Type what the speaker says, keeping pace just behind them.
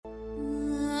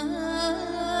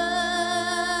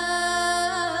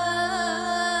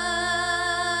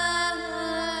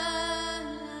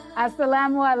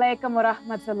Assalamu alaikum wa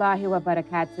rahmatullahi wa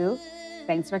barakatuh.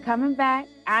 Thanks for coming back.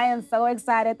 I am so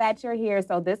excited that you're here.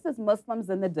 So this is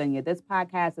Muslims in the Dunya. This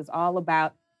podcast is all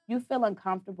about you feeling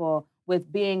comfortable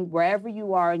with being wherever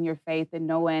you are in your faith and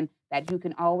knowing that you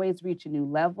can always reach a new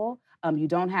level. You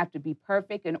don't have to be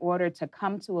perfect in order to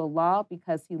come to Allah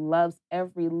because He loves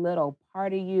every little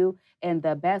part of you. And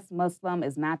the best Muslim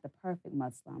is not the perfect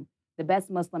Muslim. The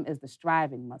best Muslim is the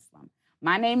striving Muslim.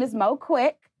 My name is Mo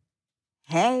Quick.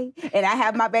 Hey, and I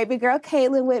have my baby girl,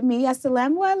 Kaylin, with me.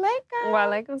 Assalamu alaikum. Wa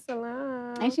alaikum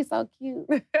salam. Ain't she so cute?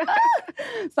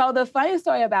 So the funny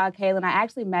story about Kaylin, I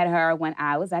actually met her when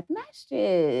I was at the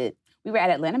masjid. We were at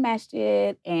Atlanta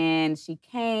Masjid, and she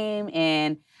came,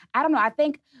 and I don't know, I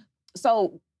think,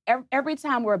 so every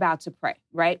time we're about to pray,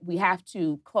 right, we have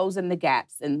to close in the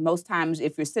gaps. And most times,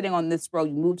 if you're sitting on this row,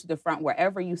 you move to the front.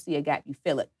 Wherever you see a gap, you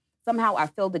fill it. Somehow I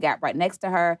filled the gap right next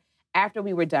to her. After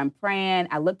we were done praying,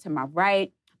 I looked to my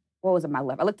right. What was it, my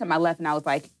left? I looked to my left and I was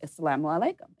like, Assalamu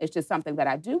alaikum. It's just something that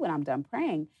I do when I'm done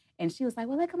praying. And she was like,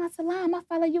 well, alaikum assalam. I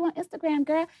follow you on Instagram,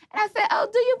 girl. And I said, oh,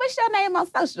 do you? What's your name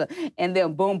on social? And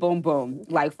then boom, boom, boom.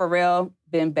 Like, for real,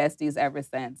 been besties ever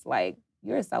since. Like,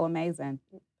 you're so amazing.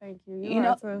 Thank you. You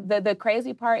know, the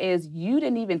crazy part is you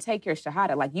didn't even take your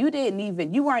shahada. Like,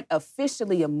 you weren't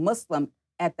officially a Muslim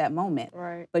at that moment.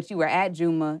 Right. But you were at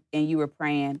Juma and you were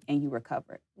praying and you were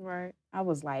covered. Right. I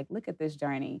was like, look at this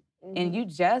journey. Mm-hmm. And you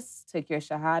just took your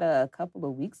shahada a couple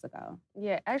of weeks ago.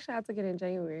 Yeah, actually I took it in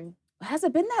January. Has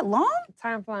it been that long?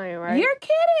 Time flying, right? You're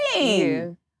kidding. Yeah.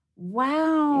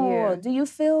 Wow. Yeah. Do you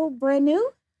feel brand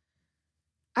new?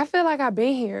 I feel like I've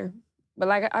been here, but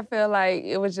like I feel like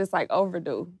it was just like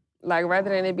overdue. Like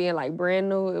rather than it being like brand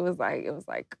new, it was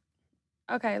like,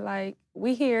 okay, like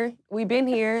we here, we been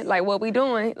here, like what we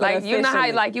doing? Like you know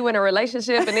how like you in a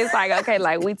relationship and it's like, okay,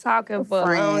 like we talking for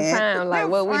a long time, like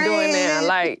what we doing now?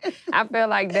 Like I feel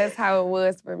like that's how it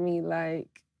was for me. Like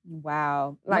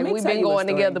wow, like we've been going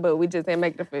together, but we just didn't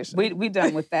make it official. We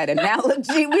done with that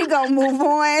analogy. We gonna move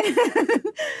on.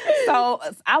 So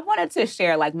I wanted to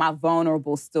share like my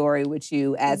vulnerable story with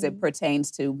you as it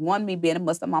pertains to one, me being a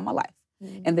Muslim all my life,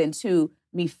 and then two,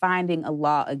 me finding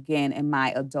Allah again in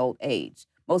my adult age.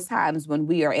 Most times when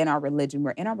we are in our religion,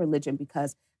 we're in our religion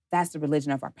because that's the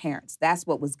religion of our parents. That's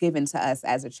what was given to us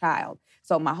as a child.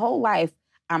 So my whole life,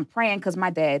 I'm praying because my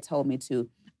dad told me to.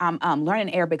 I'm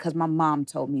learning Arabic because my mom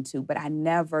told me to, but I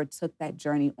never took that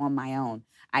journey on my own.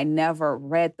 I never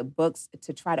read the books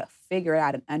to try to figure it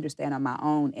out and understand on my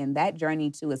own. And that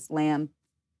journey to Islam,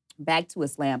 back to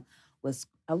Islam, was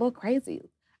a little crazy.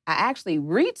 I actually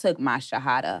retook my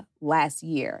shahada last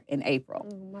year in April.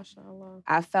 Mashallah.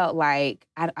 I felt like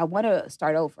I want to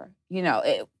start over. You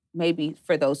know, maybe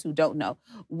for those who don't know,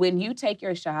 when you take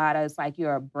your shahada, it's like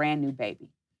you're a brand new baby.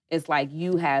 It's like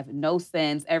you have no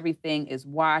sins. Everything is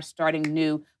washed, starting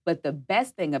new. But the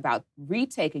best thing about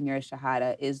retaking your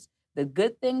shahada is the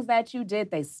good things that you did,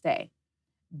 they stay.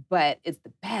 But it's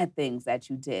the bad things that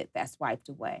you did that's wiped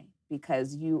away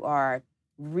because you are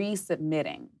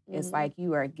resubmitting. It's like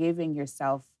you are giving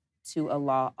yourself to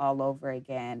Allah all over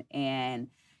again. And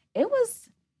it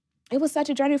was such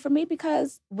a journey for me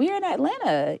because we're in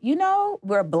Atlanta. You know,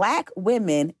 we're Black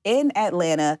women in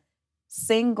Atlanta,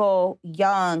 single,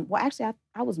 young. Well, actually,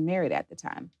 I was married at the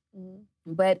time.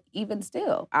 But even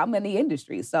still, I'm in the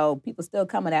industry. So people still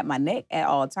coming at my neck at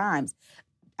all times.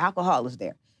 Alcohol is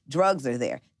there. Drugs are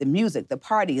there. The music, the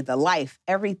party, the life,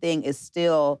 everything is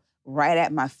still right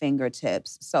at my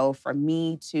fingertips. So for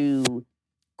me to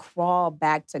crawl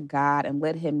back to God and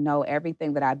let Him know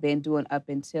everything that I've been doing up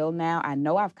until now, I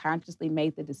know I've consciously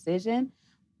made the decision,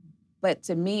 but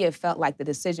to me, it felt like the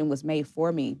decision was made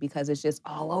for me because it's just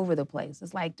all over the place.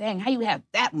 It's like, dang, how you have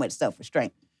that much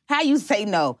self-restraint? How you say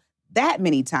no that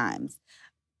many times?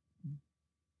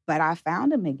 But I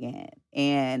found Him again,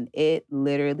 and it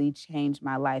literally changed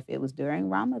my life. It was during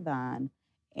Ramadan,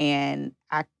 and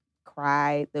I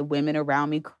cried. The women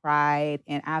around me cried,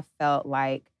 and I felt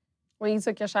like when you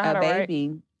took your shahada, a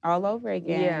baby all over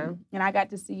again. Yeah. And I got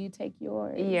to see you take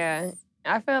yours. Yeah.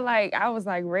 I feel like I was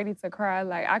like ready to cry.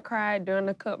 Like I cried during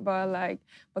the khutbah, like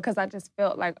because I just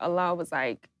felt like Allah was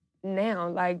like, now,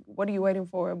 like, what are you waiting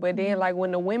for? But then like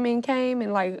when the women came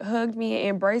and like hugged me and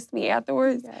embraced me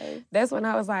afterwards, that's when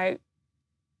I was like,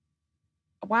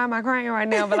 why am I crying right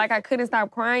now? But like I couldn't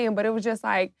stop crying, but it was just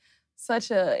like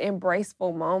such a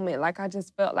embraceful moment. Like I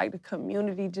just felt like the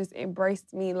community just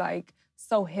embraced me like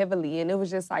so heavily. And it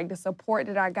was just like the support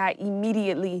that I got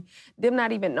immediately, them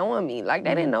not even knowing me. Like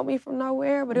they didn't know me from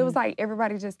nowhere, but it was like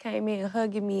everybody just came in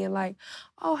hugging me and like,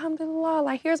 oh, alhamdulillah,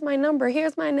 like here's my number,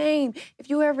 here's my name. If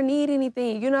you ever need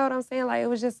anything, you know what I'm saying? Like it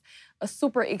was just a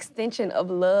super extension of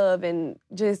love and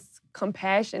just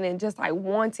compassion and just like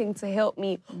wanting to help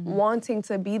me, wanting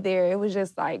to be there. It was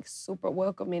just like super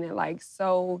welcoming and like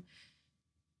so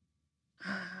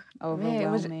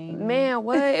overwhelming.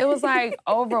 It was like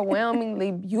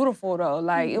overwhelmingly beautiful though.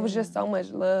 Like it was just so much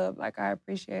love. Like I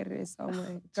appreciated it so much.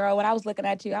 Girl, when I was looking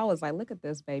at you, I was like, look at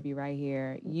this baby right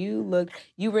here. You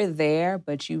were there,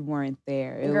 but you weren't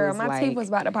there. Girl, my teeth was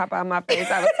about to pop out of my face.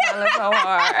 I was smiling so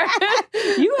hard.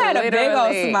 You had a big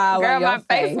old smile Girl, on your my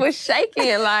face was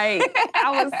shaking. Like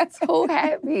I was too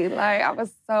happy. Like I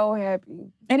was so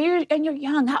happy. And you're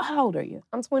young. How old are you?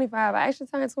 I'm 25. I actually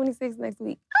turn 26 next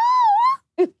week.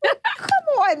 Come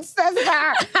on,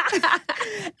 sister.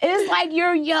 It's like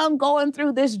you're young going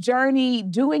through this journey,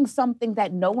 doing something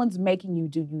that no one's making you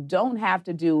do. You don't have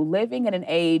to do, living in an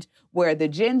age where the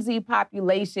Gen Z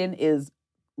population is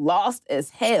lost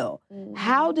as hell.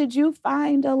 How did you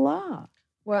find Allah?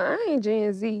 Well, I ain't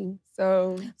Gen Z,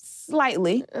 so.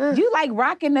 Slightly. You like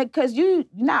rocking it because you're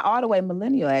not all the way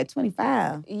millennial at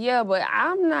 25. Yeah, but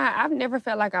I'm not, I've never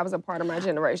felt like I was a part of my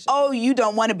generation. Oh, you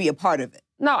don't want to be a part of it?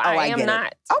 No, I am not.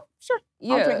 It. Oh, sure.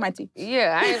 Yeah. I'll drink my tea.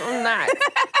 Yeah, I'm not.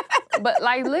 But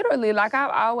like literally, like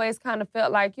I've always kind of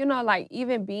felt like, you know, like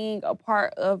even being a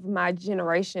part of my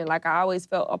generation, like I always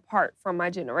felt apart from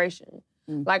my generation.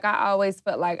 Like I always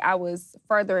felt like I was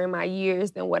further in my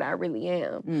years than what I really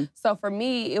am. So for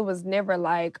me, it was never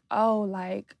like, oh,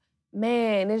 like,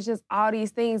 man, it's just all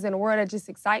these things in the world that just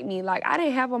excite me. Like I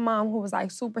didn't have a mom who was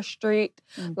like super strict.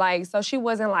 Like, so she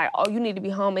wasn't like, oh, you need to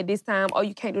be home at this time. Oh,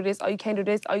 you can't do this. Oh, you can't do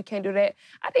this. Oh, you can't do that.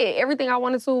 I did everything I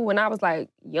wanted to when I was like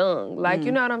young. Like,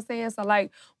 you know what I'm saying? So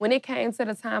like when it came to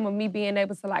the time of me being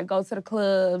able to like go to the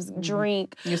clubs,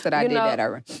 drink. You said I did that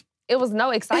already. It was no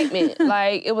excitement.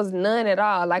 Like, it was none at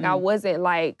all. Like, I wasn't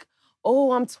like,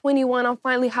 oh, I'm 21, I'm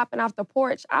finally hopping off the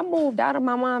porch. I moved out of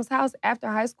my mom's house after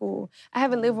high school. I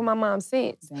haven't lived with my mom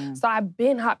since. Damn. So I've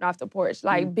been hopping off the porch,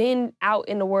 like, been out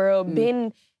in the world,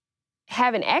 been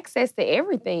having access to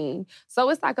everything. So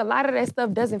it's like a lot of that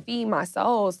stuff doesn't feed my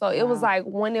soul. So it was like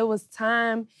when it was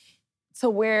time to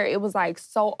where it was like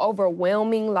so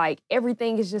overwhelming, like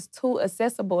everything is just too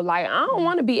accessible. Like I don't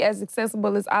want to be as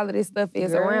accessible as all of this stuff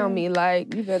is around me.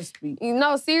 Like you better speak.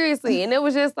 No, seriously. And it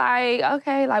was just like,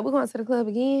 okay, like we're going to the club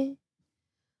again.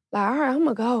 Like, all right, I'm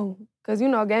gonna go. Cause you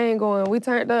know, gang going, we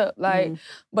turned up. Like,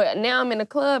 but now I'm in the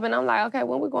club and I'm like, okay,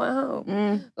 when we going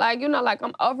home? Like, you know, like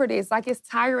I'm over this. Like it's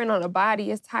tiring on the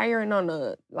body, it's tiring on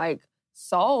the like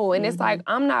soul. And it's like,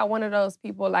 I'm not one of those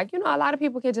people. Like, you know, a lot of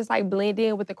people can just like blend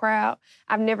in with the crowd.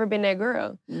 I've never been that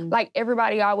girl. Like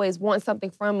everybody always wants something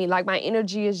from me. Like my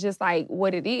energy is just like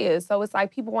what it is. So it's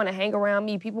like people want to hang around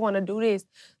me. People want to do this.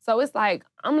 So it's like,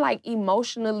 I'm like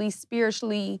emotionally,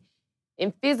 spiritually,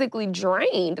 and physically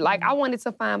drained. Like I wanted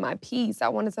to find my peace. I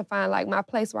wanted to find like my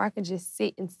place where I can just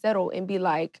sit and settle and be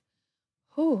like,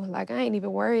 whew, like I ain't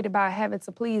even worried about having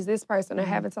to please this person or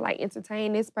having to like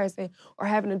entertain this person or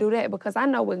having to do that because I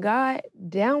know with God,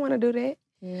 they don't want to do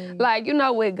that. Like, you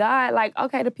know, with God, like,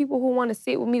 okay, the people who want to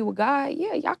sit with me with God,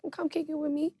 yeah, y'all can come kick it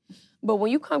with me. But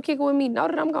when you come kick it with me, know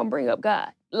that I'm going to bring up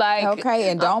God. Like, okay,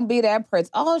 and don't be that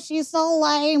person. Oh, she's so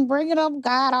lame, bringing up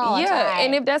God all the time. Yeah,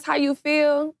 and if that's how you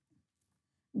feel,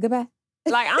 goodbye.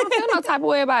 Like, I don't feel no type of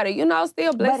way about it. You know,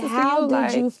 still blessings to you. But how did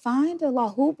like, you find Allah?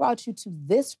 Who brought you to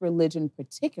this religion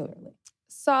particularly?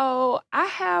 So I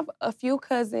have a few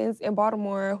cousins in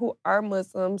Baltimore who are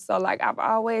Muslim. So, like, I've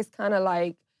always kind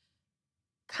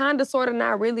of sort of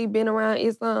not really been around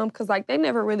Islam because, like, they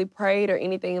never really prayed or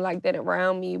anything like that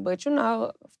around me. But, you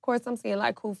know, of course, I'm seeing,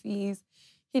 like, kufis,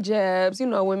 hijabs, you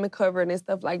know, women covered and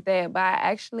stuff like that. But I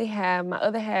actually have, my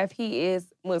other half, he is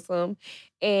Muslim.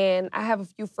 And I have a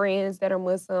few friends that are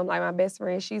Muslim. Like my best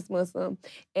friend, she's Muslim.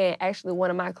 And actually one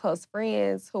of my close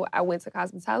friends who I went to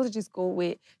cosmetology school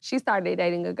with, she started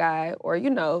dating a guy or,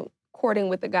 you know, courting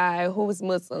with a guy who was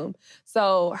Muslim.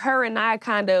 So her and I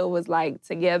kind of was like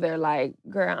together, like,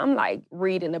 girl, I'm like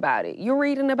reading about it. You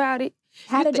reading about it?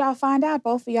 How did y'all find out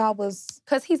both of y'all was?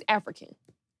 Because he's African.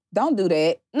 Don't do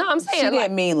that. No, I'm saying she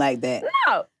didn't mean like that.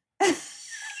 No.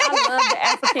 I love the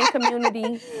African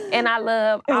community, and I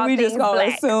love all things black. We just gonna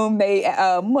assume they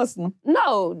Muslim.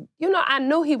 No, you know, I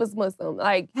knew he was Muslim.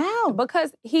 Like how?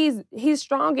 Because he's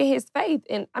strong in his faith,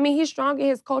 and I mean he's strong in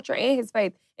his culture and his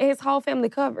faith, and his whole family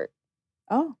covered.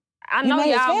 Oh, I know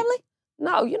his family?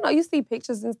 No, you know, you see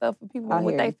pictures and stuff of people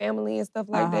with their family and stuff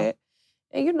like that,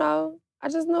 and you know. I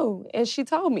just knew. And she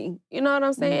told me, you know what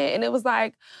I'm saying? And it was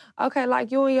like, okay,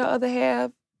 like you and your other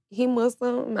half, he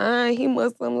Muslim, mine, he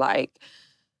Muslim, like,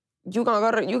 you gonna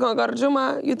go to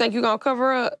Juma? You think you gonna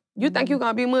cover up? You think you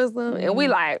gonna be Muslim? And we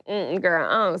like, girl,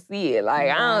 I don't see it. Like,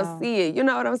 I don't see it. You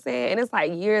know what I'm saying? And it's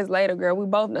like years later, girl, we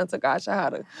both done took our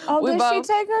shahada. Oh, did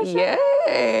she take her shahada?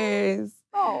 Yes.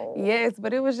 Oh. Yes,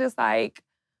 but it was just like,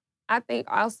 I think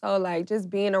also like just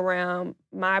being around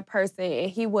my person and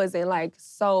he wasn't like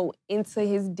so into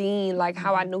his deen like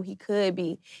how I knew he could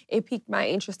be. It piqued my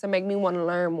interest to make me want to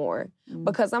learn more.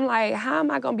 Because I'm like, how am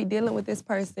I gonna be dealing with this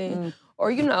person?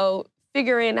 Or, you know,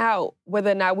 figuring out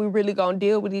whether or not we really gonna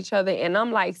deal with each other. And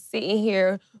I'm like sitting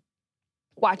here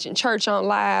watching church on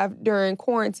live during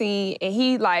quarantine and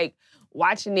he like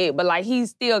watching it, but like he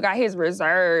still got his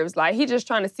reserves. Like he just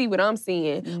trying to see what I'm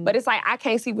seeing. But it's like I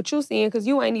can't see what you seeing because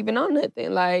you ain't even on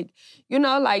nothing. Like, you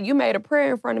know, like you made a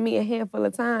prayer in front of me a handful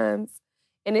of times.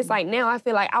 And it's like now I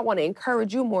feel like I want to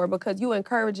encourage you more because you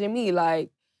encouraging me. Like,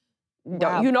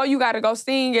 Wow. you know you got to go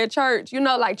sing at church. You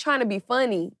know, like trying to be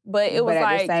funny. But it was at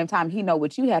like... the same time, he know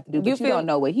what you have to do, but you don't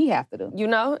know what he have to do. You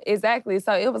know? Exactly.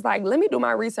 So it was like, let me do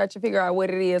my research and figure out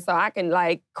what it is so I can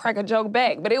like crack a joke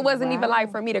back. But it wasn't even like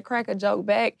for me to crack a joke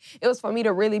back. It was for me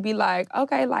to really be like,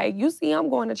 okay, like you see I'm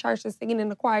going to church and singing in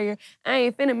the choir. I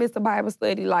ain't finna miss a Bible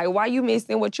study. Like why you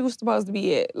missing what you supposed to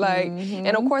be at? Like,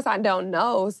 and of course I don't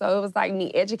know. So it was like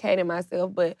me educating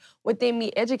myself. But within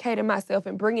me educating myself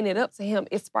and bringing it up to him,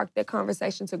 it sparked that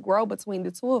conversation to grow between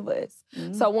the two of us.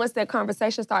 So once that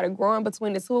conversation started growing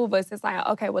between the two of us, it's like,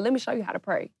 okay, well, let me show you how to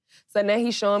pray. So now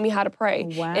he's showing me how to pray.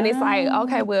 Wow. And it's like,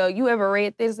 okay, well, you ever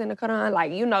read this in the Quran?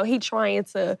 Like, you know, he trying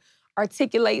to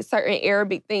articulate certain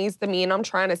Arabic things to me and I'm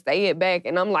trying to say it back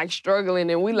and I'm like struggling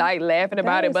and we like laughing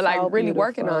about it, but like really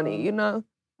working on it, you know?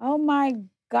 Oh my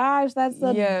gosh, that's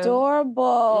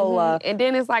adorable. And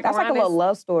then it's like that's like a little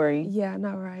love story. Yeah, I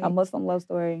know, right? A Muslim love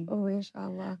story. Oh,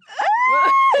 inshallah.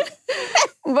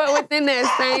 But within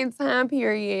that same time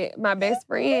period, my best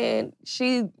friend,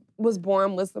 she was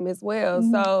born Muslim as well.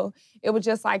 So it was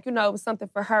just like, you know, it was something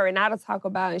for her and I to talk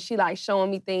about. And she like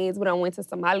showing me things. We done went to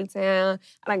Somali Town.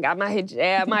 I done got my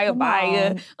hijab, my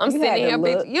abaya. I'm sending him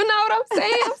pictures. You know what I'm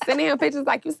saying? I'm sending him pictures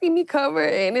like, you see me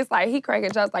covered? And it's like, he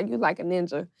cracking jokes like, you like a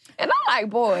ninja. And I'm like,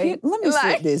 boy. Let me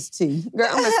like, sip this tea. Girl,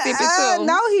 I'm gonna sip it too.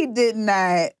 No, he did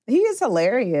not. He is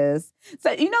hilarious.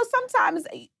 So, you know, sometimes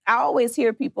I always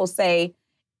hear people say,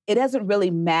 it doesn't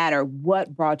really matter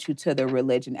what brought you to the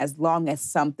religion as long as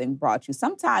something brought you.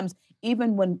 Sometimes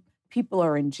even when people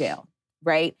are in jail,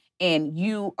 right? And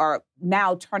you are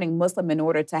now turning Muslim in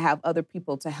order to have other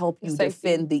people to help you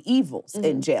defend the evils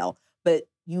in jail. But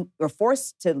you are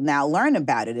forced to now learn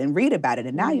about it and read about it.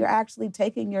 And now you're actually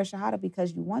taking your shahada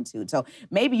because you want to. So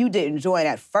maybe you didn't join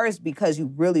at first because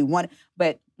you really want it.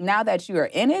 But now that you are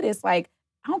in it, it's like,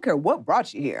 I don't care what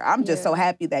brought you here. I'm just so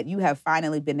happy that you have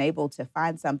finally been able to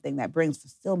find something that brings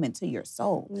fulfillment to your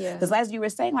soul. Because as you were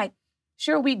saying, like,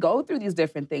 sure, we go through these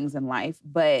different things in life,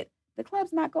 but the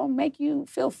club's not going to make you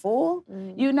feel full.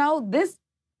 You know, this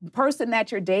person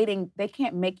that you're dating, they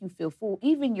can't make you feel full.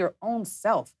 Even your own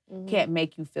self can't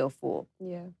make you feel full.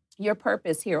 Your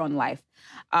purpose here on life.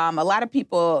 A lot of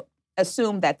people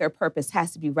assume that their purpose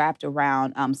has to be wrapped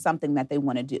around something that they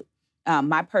want to do.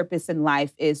 My purpose in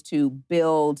life is to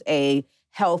build a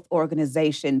health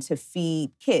organization to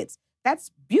feed kids.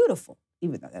 That's beautiful,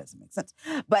 even though that doesn't make sense.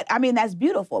 But I mean, that's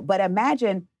beautiful. But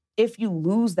imagine if you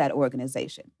lose that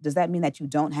organization. Does that mean that you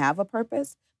don't have a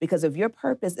purpose? Because if your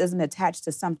purpose isn't attached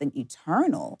to something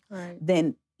eternal,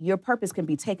 then your purpose can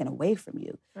be taken away from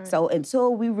you. So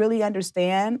until we really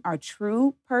understand our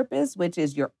true purpose, which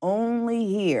is you're only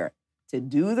here to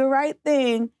do the right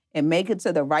thing and make it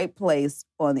to the right place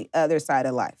on the other side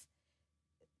of life,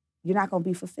 you're not going to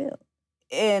be fulfilled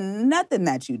in nothing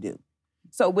that you do.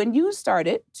 So when you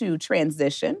started to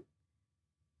transition,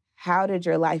 how did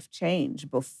your life change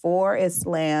before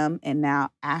Islam and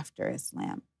now after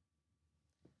Islam?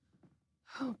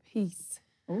 Oh, peace.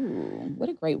 Ooh, what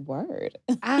a great word.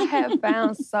 I have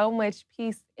found so much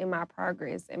peace in my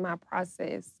progress, in my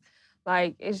process.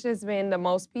 Like, it's just been the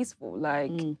most peaceful.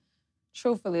 Like,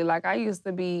 truthfully, like I used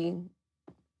to be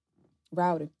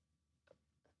rowdy.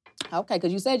 Okay,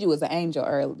 because you said you was an angel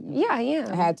earlier. Yeah, I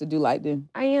am. I had to do like this.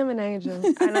 I am an angel,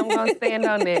 and I'm going to stand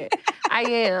on that. I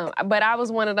am. But I was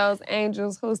one of those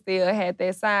angels who still had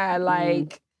that side,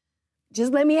 like,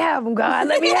 just let me have them, God.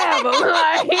 Let me have them.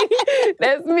 Like,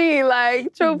 that's me,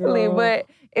 like, truthfully. Girl. But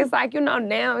it's like, you know,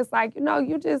 now it's like, you know,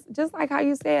 you just like how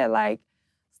you said, like,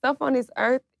 stuff on this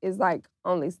earth is like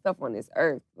only stuff on this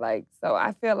earth. Like, so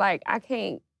I feel like I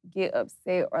can't get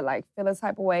upset or like feel a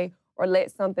type of way or let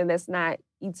something that's not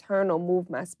eternal move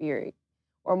my spirit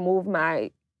or move my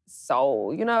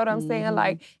soul. You know what I'm saying?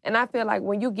 Like, and I feel like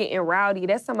when you getting rowdy,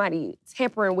 that's somebody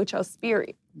tampering with your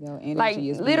spirit. Your energy Like,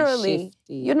 is literally, being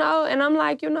shifted. you know? And I'm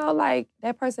like, you know, like,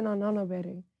 that person don't know no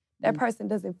better. That person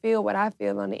doesn't feel what I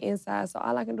feel on the inside, so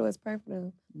all I can do is pray for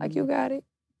them. Like, you got it.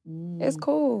 It's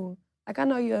cool. Like, I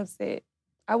know you're upset.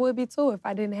 I would be too if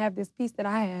I didn't have this peace that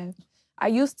I have. I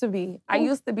used to be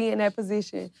in that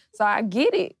position. So I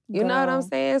get it. You know what I'm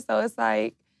saying? So it's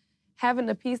like, having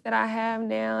the peace that I have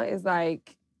now is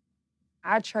like,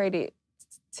 I trade it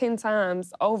 10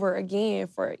 times over again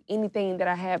for anything that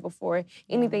I had before,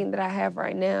 anything that I have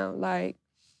right now. Like,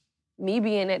 me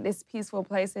being at this peaceful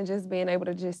place and just being able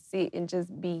to just sit and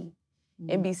just be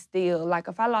and be still. Like,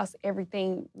 if I lost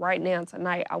everything right now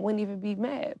tonight, I wouldn't even be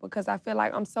mad because I feel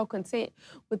like I'm so content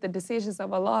with the decisions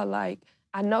of Allah. Like,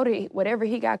 I know that whatever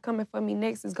He got coming for me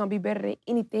next is gonna be better than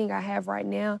anything I have right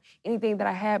now, anything that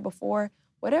I had before,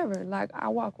 whatever. Like, I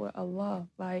walk with Allah.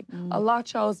 Like, Allah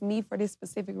chose me for this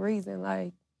specific reason.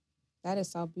 Like, that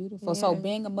is so beautiful. So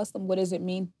being a Muslim, what does it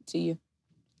mean to you?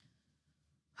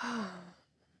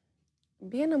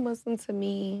 Being a Muslim to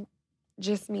me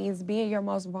just means being your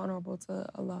most vulnerable to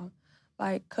Allah.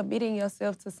 Like, committing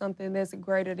yourself to something that's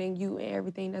greater than you and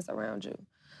everything that's around you.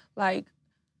 Like,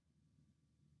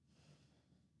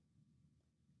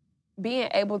 being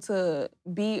able to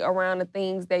be around the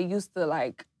things that used to,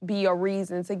 like, be your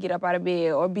reason to get up out of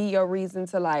bed or be your reason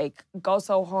to, like, go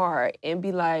so hard and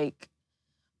be like,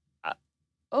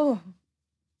 oh.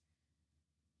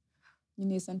 You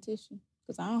need some tissue?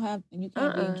 Because I don't have, and you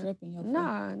can't be dripping your face.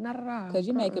 Nah, not at all. Because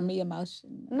you're making me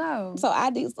emotional. No. So I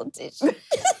need some tissue.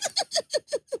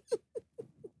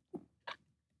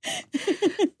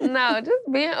 No,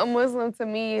 just being a Muslim to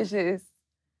me is just,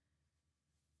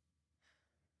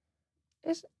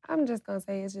 I'm just gonna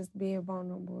say it's just being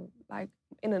vulnerable, like,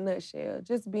 in a nutshell.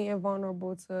 Just being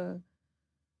vulnerable to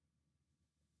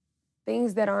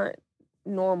things that aren't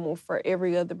normal for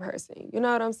every other person. You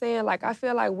know what I'm saying? Like, I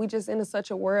feel like we just in such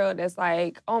a world that's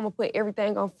like, oh, I'm gonna put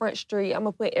everything on Front Street. I'm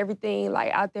gonna put everything,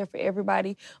 like, out there for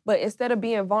everybody. But instead of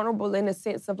being vulnerable in the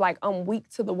sense of, like, I'm weak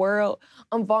to the world,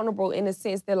 I'm vulnerable in the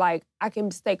sense that, like, I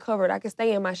can stay covered. I can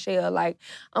stay in my shell. Like,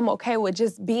 I'm okay with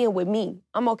just being with me.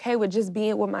 I'm okay with just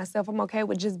being with myself. I'm okay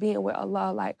with just being with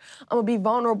Allah. Like, I'm gonna be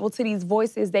vulnerable to these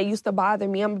voices that used to bother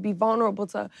me. I'm gonna be vulnerable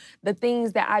to the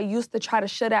things that I used to try to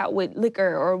shut out with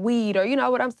liquor or weed or, you know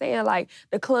what I'm saying? Like,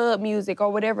 the club music or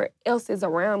whatever else is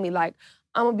around me. Like,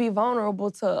 I'm gonna be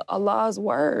vulnerable to Allah's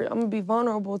word. I'm gonna be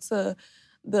vulnerable to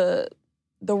the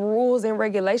rules and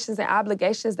regulations and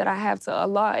obligations that I have to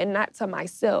Allah and not to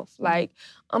myself. Like,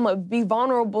 I'm gonna be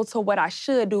vulnerable to what I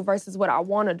should do versus what I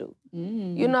wanna do.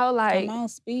 You know, like... Come on,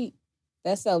 speak.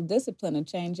 That self-discipline will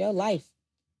change your life.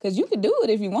 Because you can do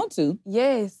it if you want to.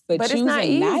 Yes, but it's not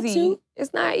easy. Not to?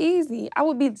 It's not easy. I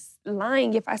would be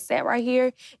lying if I sat right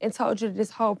here and told you this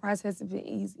whole process has been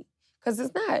easy. Because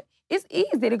it's not. It's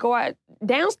easy to go out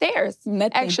downstairs,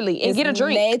 actually, and get a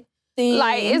drink.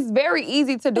 Like, it's very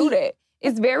easy to do that.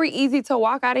 It's very easy to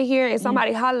walk out of here and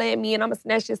somebody holler at me and I'm going to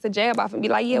snatch this hijab off and be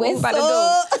like, yeah, what we about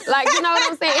to do? Like, you know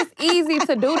what I'm saying? It's easy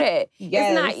to do that.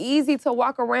 Yes. It's not easy to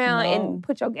walk around and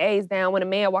put your gaze down when a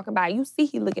man walking by. You see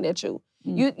he looking at you.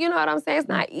 You know what I'm saying? It's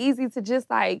not easy to just,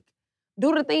 like,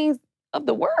 do the things of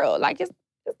the world. Like, it's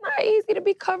not easy to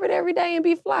be covered every day and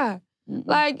be fly.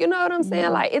 Like, you know what I'm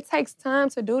saying? Like, it takes time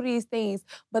to do these things,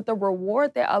 but the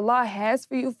reward that Allah has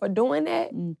for you for doing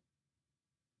that,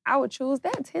 I would choose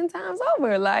that 10 times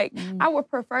over. Like, I would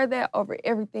prefer that over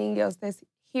everything else that's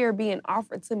here being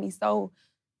offered to me so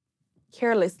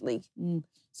carelessly.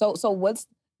 So what's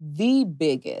the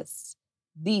biggest,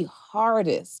 the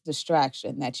hardest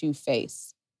distraction that you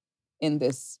face in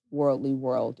this worldly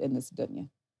world, in this dunya?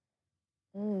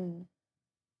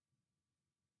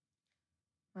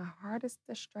 My hardest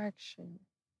distraction.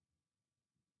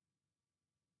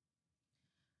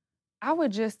 I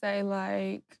would just say,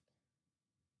 like,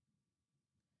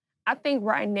 I think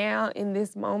right now in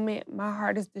this moment, my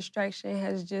hardest distraction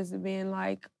has just been,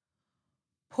 like,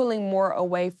 pulling more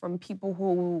away from people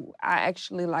who I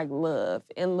actually, like, love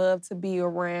and love to be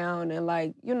around and,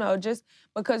 like, you know, just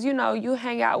because, you know, you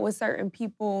hang out with certain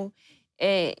people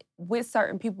and with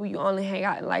certain people you only hang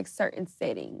out in, like, certain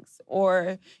settings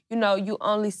or, you know, you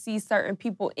only see certain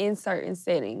people in certain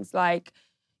settings. Like,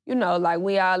 you know, like,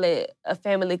 we all at a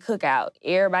family cookout,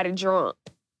 everybody drunk,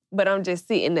 but I'm just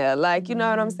sitting there, like, you know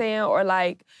what I'm saying? Or,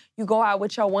 like, you go out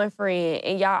with your one friend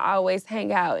and y'all always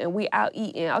hang out and we out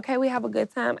eating. Okay, we have a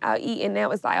good time out eating.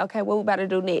 Now it's like, okay, what we about to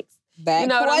do next? That, you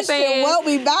know what I'm saying? What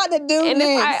we about to do and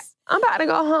next? Like, I'm about to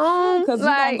go home. Because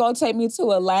like, you're going to take me to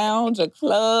a lounge, a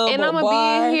club, and a I'm going to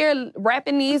be in here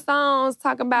rapping these songs,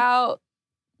 talking about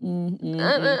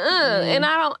And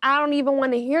I don't even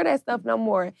want to hear that stuff no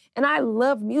more. And I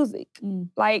love music.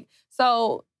 Like,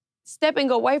 so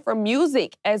stepping away from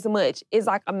music as much is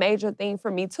like a major thing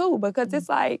for me too, because it's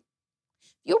like,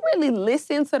 you really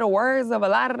listen to the words of a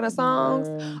lot of the songs,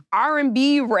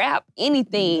 R&B, rap,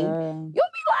 anything, you'll be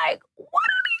like, what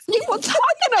are these people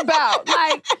talking about?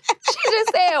 Like, she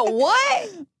just said, what?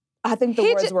 I think the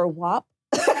words were WAP.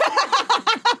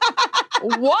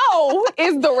 Whoa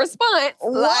is the response.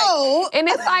 Whoa. Like, and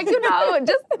it's like,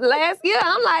 just last year,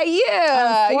 I'm like,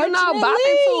 bopping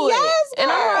to yes, it. And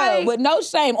I'm like, with no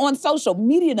shame on social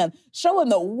media, showing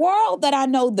the world that I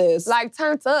know this. Like,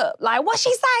 turned up. Like, what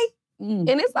she say? And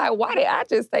it's like, why did I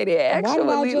just say that? Actually,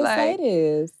 why did I just say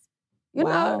this? You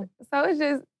know, so it's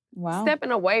just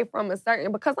stepping away from a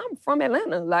certain, because I'm from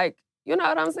Atlanta. Like, you know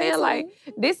what I'm saying? Like,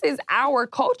 this is our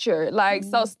culture. Like,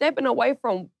 so stepping away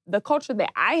from the culture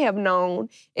that I have known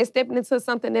and stepping into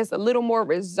something that's a little more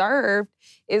reserved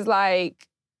is like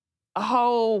a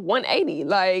whole 180.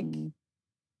 Like,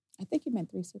 I think you meant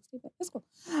 360, but that's cool.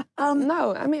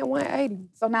 No, I meant 180.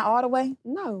 So not all the way?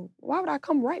 No. Why would I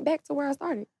come right back to where I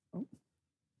started?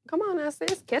 Come on now,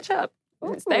 sis. Catch up.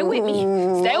 Stay with me.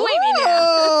 Stay with me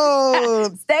now.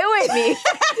 Stay with me.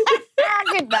 I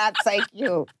could not take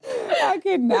you. I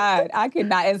could not.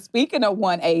 And speaking of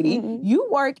 180, you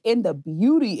work in the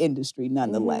beauty industry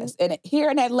nonetheless. And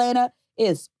here in Atlanta,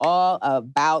 it's all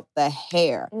about the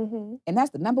hair. And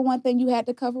that's the number one thing you had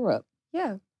to cover up.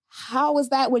 Yeah. How was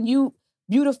that when you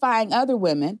beautifying other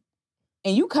women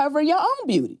and you covering your own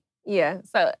beauty? Yeah.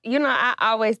 So, I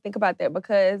always think about that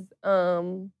because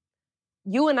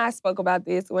you and I spoke about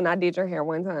this when I did your hair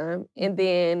one time. And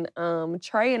then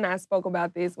Trey and I spoke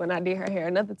about this when I did her hair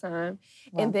another time.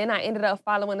 Wow. And then I ended up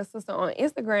following a sister on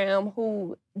Instagram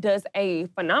who does a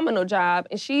phenomenal job.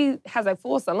 And she has a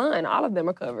full salon. All of them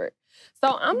are covered.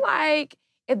 So I'm like,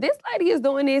 if this lady is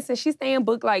doing this and she's staying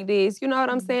booked like this, you know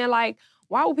what I'm saying? Like,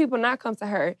 why would people not come to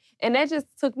her? And that just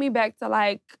took me back to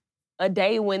like a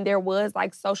day when there was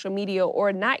like social media,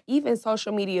 or not even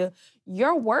social media.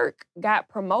 Your work got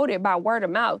promoted by word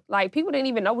of mouth. Like, people didn't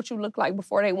even know what you looked like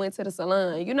before they went to the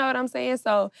salon. You know what I'm saying?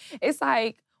 So it's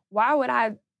like, why would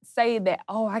I say that,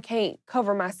 I can't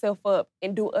cover myself up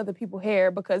and do other people's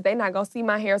hair because they're not gonna see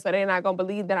my hair, so they're not gonna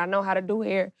believe that I know how to do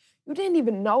hair? You didn't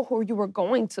even know who you were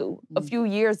going to a few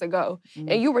years ago.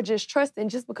 And you were just trusting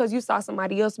just because you saw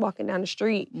somebody else walking down the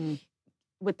street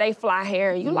with they fly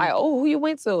hair, and you like, who you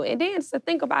went to? And then to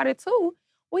think about it too,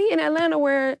 we in Atlanta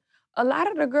where a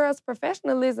lot of the girls'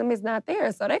 professionalism is not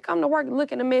there. So they come to work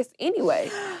looking a mess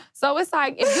anyway. So it's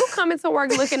like, if you come into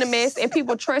work looking a mess and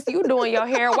people trust you doing your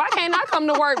hair, why can't I come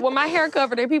to work with my hair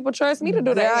covered and people trust me to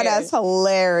do that hair? That's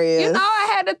hilarious.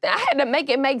 I had to make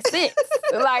it make sense.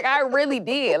 Like, I really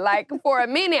did. Like, for a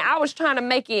minute, I was trying to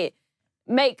make it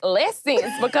make less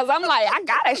sense because I'm like, I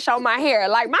gotta show my hair.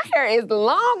 Like, my hair is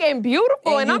long and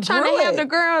beautiful, and I'm trying to have the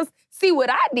girls see what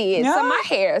I did to my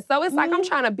hair. So it's like I'm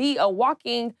trying to be a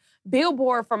walking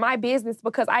billboard for my business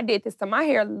because I did this to my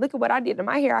hair. Look at what I did to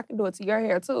my hair. I can do it to your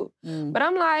hair too. But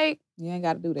I'm like, you ain't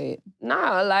got to do that.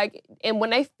 Nah, like, and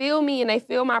when they feel me and they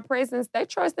feel my presence, they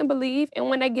trust and believe. And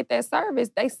when they get that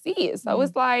service, they see it. So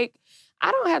it's like,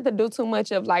 I don't have to do too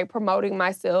much of like promoting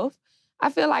myself. I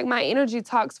feel like my energy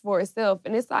talks for itself.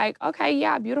 And it's like, okay,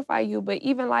 yeah, I beautify you. But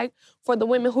even like for the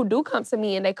women who do come to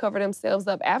me and they cover themselves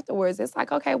up afterwards, it's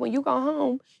like, okay, when you go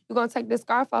home, you're going to take this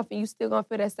scarf off and you still going to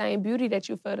feel that same beauty that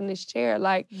you felt in this chair.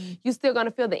 Like, you still going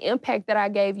to feel the impact that I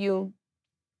gave you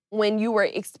when you were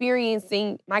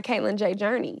experiencing my Caitlin J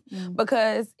journey.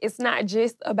 Because it's not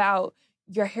just about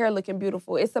your hair looking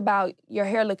beautiful. It's about your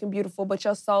hair looking beautiful, but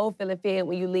your soul feeling fed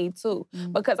when you leave too.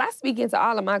 Because I speak into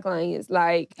all of my clients,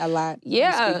 like a lot.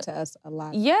 Yeah, you speak to us a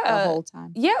lot. Yeah, the whole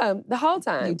time. Yeah, the whole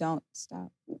time. You don't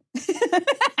stop.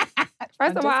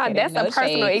 First of all, that's a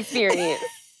personal experience.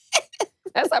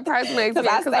 That's a personal experience.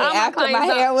 Because after my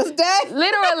hair was done,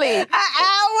 literally an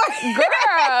hour.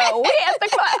 Girl, we at the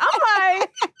club. I'm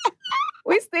like,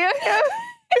 we still here,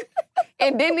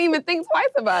 and didn't even think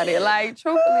twice about it. Like,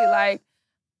 truthfully, like,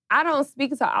 I don't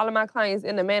speak to all of my clients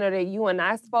in the manner that you and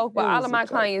I spoke, but all of my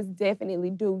clients definitely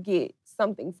do get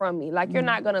something from me. Like, you're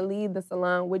not gonna leave the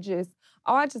salon with just,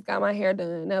 I just got my hair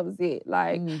done. That was it.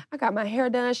 Like, I got my hair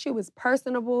done. She was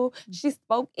personable. She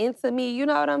spoke into me. You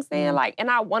know what I'm saying? Like,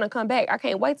 and I want to come back. I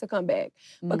can't wait to come back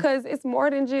because it's more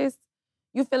than just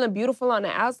you feeling beautiful on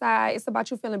the outside. It's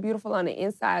about you feeling beautiful on the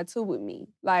inside too with me.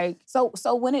 Like, so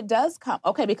when it does come,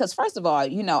 okay, because first of all,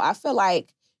 I feel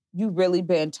like you've really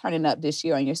been turning up this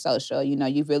year on your social.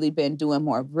 You've really been doing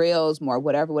more reels, more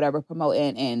whatever,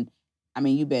 promoting. And I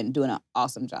mean, you've been doing an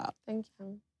awesome job. Thank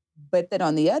you. But then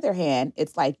on the other hand,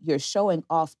 it's like you're showing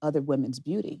off other women's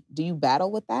beauty. Do you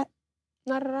battle with that?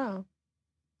 Not at all.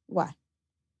 Why?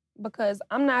 Because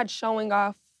I'm not showing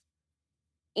off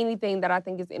anything that I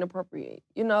think is inappropriate.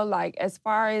 You know, like as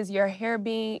far as your hair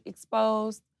being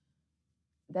exposed,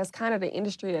 that's kind of the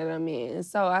industry that I'm in.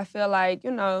 So I feel like,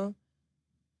 you know,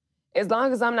 as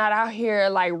long as I'm not out here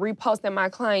like reposting my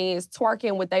clients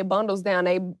twerking with their bundles down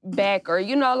their back or,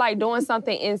 you know, like doing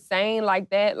something insane like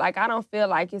that, like I don't feel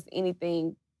like it's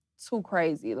anything too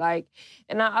crazy. Like,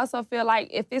 and I also feel like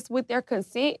if it's with their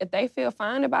consent, if they feel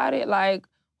fine about it, like,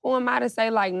 who am I to say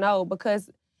like no? Because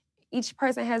each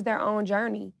person has their own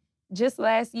journey. Just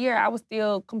last year, I was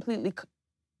still completely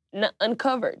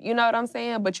uncovered. You know what I'm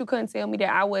saying? But you couldn't tell me that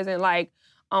I wasn't like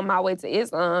on my way to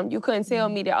Islam. You couldn't tell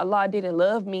me that Allah didn't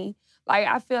love me. Like,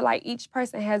 I feel like each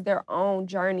person has their own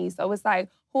journey. So it's like,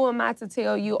 who am I to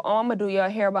tell you, oh, I'm gonna do your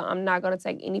hair, but I'm not gonna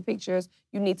take any pictures.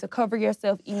 You need to cover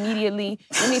yourself immediately.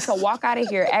 You need to walk out of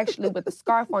here actually with a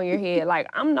scarf on your head. Like,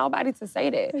 I'm nobody to say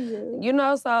that. You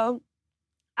know, so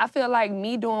I feel like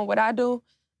me doing what I do,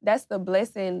 that's the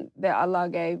blessing that Allah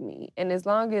gave me. And as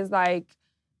long as like,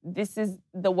 this is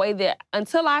the way that,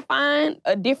 until I find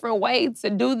a different way to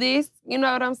do this, you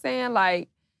know what I'm saying? Like,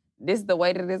 this is the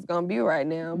way that it's gonna be right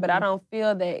now. But I don't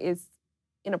feel that it's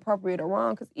inappropriate or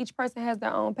wrong because each person has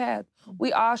their own path.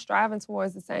 We all striving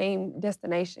towards the same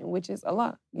destination, which is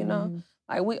Allah, you know?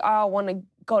 Like, we all wanna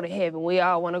go to heaven. We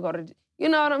all wanna go to, you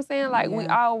know what I'm saying? Like, we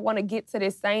all wanna get to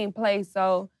this same place.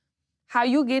 So how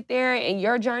you get there and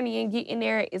your journey and getting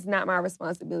there is not my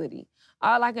responsibility.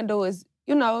 All I can do is,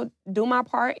 you know, do my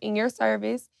part in your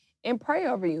service and pray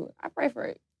over you. I pray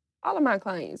for all of my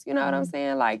clients. You know what I'm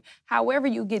saying? Like, however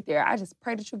you get there, I just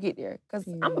pray that you get there because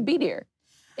I'm going to be there.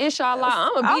 Inshallah,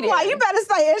 I'm going to be there. Like, you better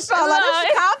say inshallah.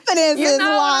 This confidence you is know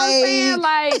what I'm like... saying?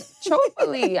 Like,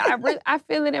 truthfully, I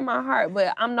feel it in my heart,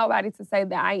 but I'm nobody to say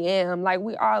that I am. Like,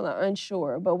 we all are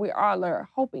unsure, but we all are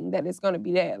hoping that it's going to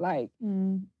be that. Like,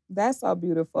 that's so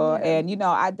beautiful. And, you know,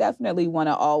 I definitely want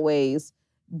to always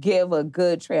give a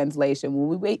good translation.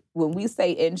 When we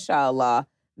say inshallah,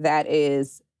 that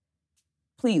is,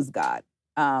 please God.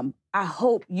 I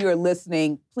hope you're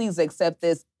listening. Please accept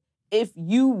this. If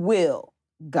you will,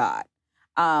 God.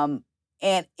 And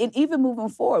even moving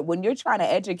forward, when you're trying to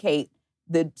educate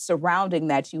the surrounding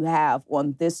that you have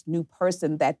on this new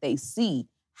person that they see,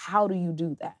 how do you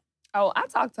do that? Oh, I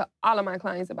talk to all of my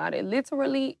clients about it.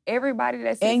 Literally, everybody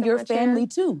that sits and in your my family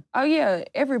chair, too. Oh yeah,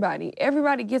 everybody.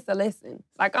 Everybody gets a lesson.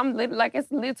 Like like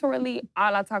it's literally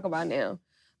all I talk about now,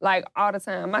 like all the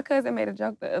time. My cousin made a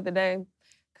joke the other day,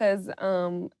 cause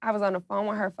I was on the phone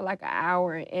with her for like an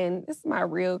hour, and this is my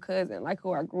real cousin, like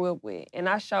who I grew up with, and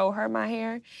I showed her my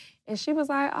hair, and she was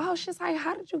like, "Oh, she's like,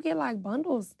 how did you get like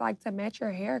bundles like to match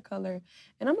your hair color?"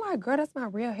 And I'm like, "Girl, that's my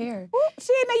real hair." Well,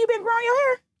 she didn't know you been growing your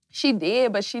hair. She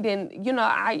did, but she didn't, you know,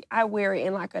 I wear it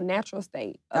in like a natural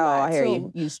state. I hear you.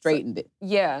 You straightened it.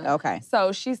 Yeah. Okay.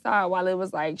 So she saw it while it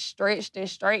was like stretched and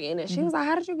straightened. And she was like,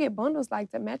 how did you get bundles like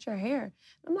to match your hair?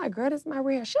 I'm like, girl, this is my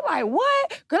real hair. She like,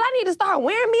 what? Girl, I need to start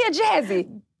wearing me a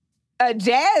jazzy. A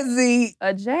jazzy?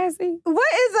 A jazzy?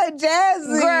 What is a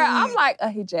jazzy? Girl, I'm like, a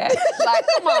hijab. Like,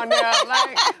 come on now.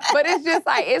 Like, but it's just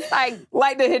like, it's like.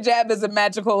 Like the hijab is a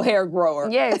magical hair grower.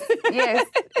 Yes, yes.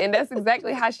 And that's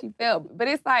exactly how she felt. But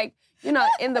it's like, you know,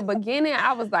 in the beginning,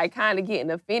 I was like kind of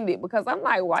getting offended because I'm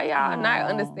like, why y'all not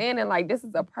understanding? Like, this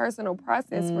is a personal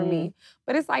process for me.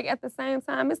 But it's like, at the same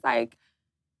time, it's like,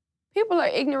 people are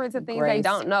ignorant to things they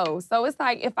don't know. So it's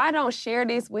like, if I don't share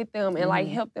this with them and like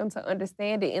help them to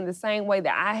understand it in the same way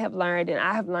that I have learned and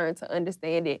I have learned to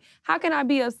understand it, how can I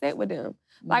be upset with them?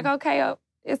 Like, okay,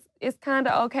 it's kind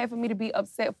of okay for me to be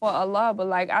upset for Allah, but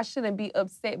like, I shouldn't be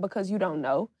upset because you don't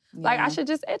know. Like, I should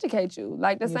just educate you.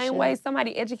 Like, the same way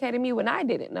somebody educated me when I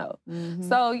didn't know.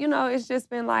 So, you know, it's just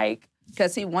been like...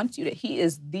 Because he wants you to... He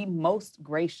is the most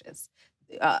gracious.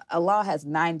 Allah has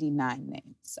 99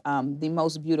 names, the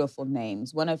most beautiful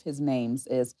names. One of his names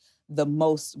is the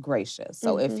most gracious.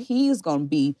 So if he's going to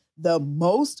be the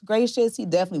most gracious, he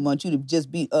definitely wants you to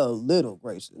just be a little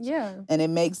gracious. Yeah. And it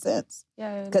makes sense.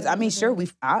 Yeah. Because, I mean, sure,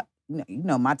 you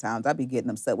know my times, I be getting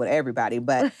upset with everybody.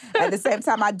 But at the same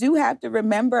time, I do have to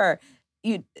remember,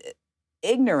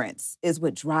 ignorance is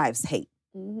what drives hate.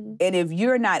 And if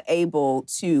you're not able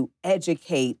to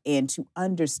educate and to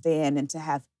understand and to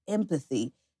have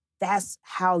empathy, that's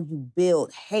how you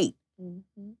build hate.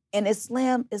 And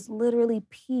Islam is literally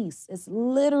peace. It's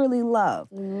literally love.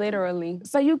 Literally.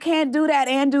 So you can't do that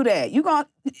and do that.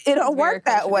 It don't work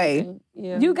that way.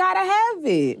 Yeah. You gotta have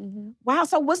it. Wow.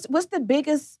 So what's the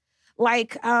biggest,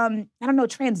 like,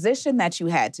 transition that you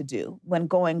had to do when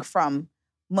going from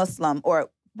Muslim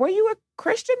or were you a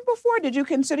Christian before? Did you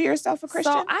consider yourself a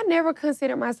Christian? So I never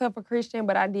considered myself a Christian,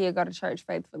 but I did go to church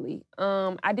faithfully.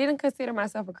 I didn't consider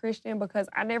myself a Christian because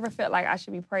I never felt like I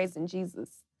should be praising Jesus.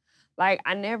 Like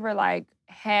I never like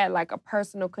had like a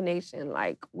personal connection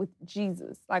like with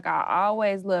Jesus. Like I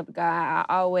always loved God. I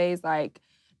always like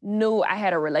knew I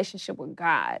had a relationship with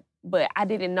God, but I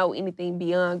didn't know anything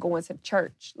beyond going to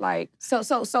church. Like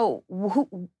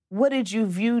what did you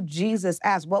view Jesus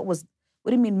as? What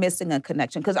do you mean missing a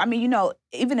connection? Because, I mean, you know,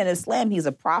 even in Islam, he's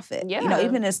a prophet. Yeah. You know,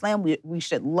 even in Islam, we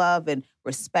should love and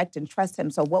respect and trust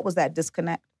him. So what was that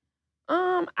disconnect?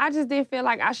 I just didn't feel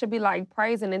like I should be like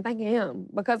praising and thanking him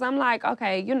because I'm like,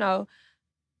 okay, you know,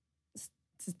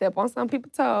 to step on some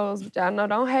people's toes, which y'all know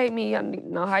don't hate me. I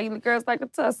know how you girls like to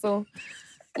tussle.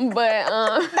 But,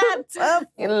 Not tough.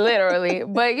 literally.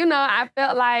 But, you know, I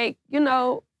felt like, you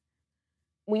know,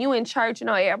 when you in church, you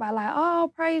know, everybody like,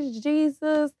 oh, praise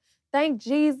Jesus. Thank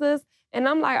Jesus. And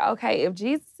I'm like, okay, if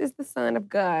Jesus is the Son of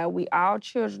God, we all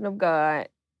children of God,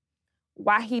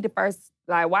 why he the first,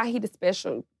 like, why he the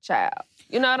special child?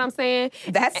 You know what I'm saying?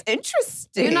 That's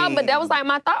interesting. You know, but that was like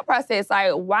my thought process.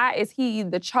 Like, why is he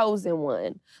the chosen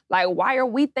one? Like, why are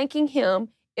we thanking him?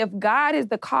 If God is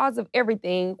the cause of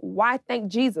everything, why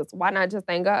thank Jesus? Why not just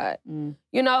thank God?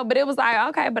 You know, but it was like,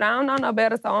 okay, but I don't know no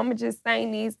better, so I'm going to just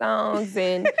sing these songs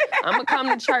and I'm going to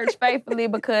come to church faithfully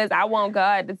because I want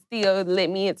God to still let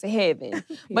me into heaven.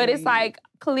 But it's like,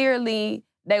 clearly,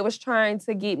 they was trying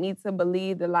to get me to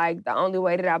believe that, like, the only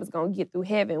way that I was going to get through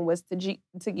heaven was to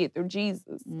get through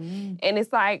Jesus. And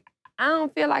it's like, I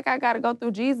don't feel like I got to go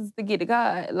through Jesus to get to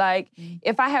God. Like,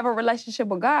 if I have a relationship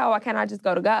with God, why can't I just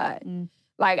go to God?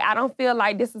 Like, I don't feel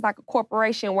like this is like a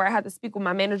corporation where I have to speak with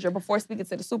my manager before speaking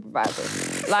to the supervisor.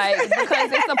 Like,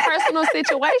 because it's a personal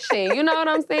situation. You know what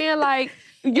I'm saying? Like,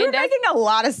 you're making a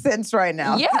lot of sense right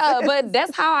now. Yeah, but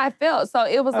that's how I felt. So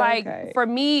it was like, for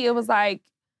me, it was like,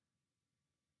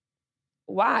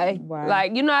 why?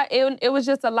 Like, you know, it was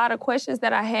just a lot of questions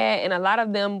that I had, and a lot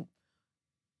of them,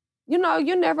 you know,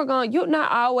 you're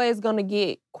not always gonna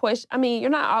get you're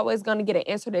not always gonna get an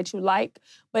answer that you like,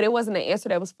 but it wasn't an answer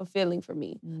that was fulfilling for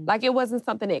me. Like, it wasn't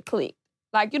something that clicked.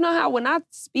 Like, you know how when I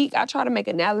speak, I try to make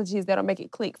analogies that'll make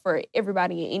it click for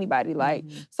everybody and anybody, like,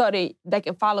 so that they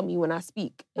can follow me when I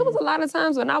speak. It was a lot of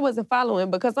times when I wasn't following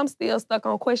because I'm still stuck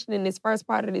on questioning this first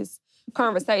part of this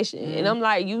conversation. And I'm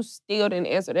like, you still didn't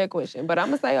answer that question. But I'm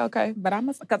going to say, okay. But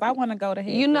because I want to go to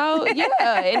heaven. You know,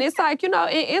 yeah. And it's like, you know,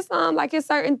 it's like it's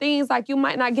certain things like you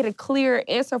might not get a clear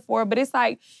answer for, but it's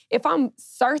like, if I'm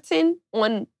certain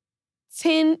on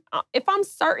 10, if I'm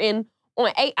certain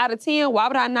on 8 out of 10, why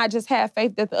would I not just have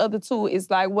faith that the other 2 is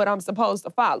like what I'm supposed to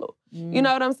follow? You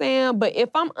know what I'm saying? But if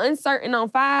I'm uncertain on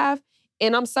 5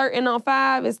 and I'm certain on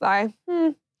 5, it's like,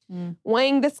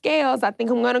 weighing the scales. I think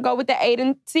I'm gonna go with the 8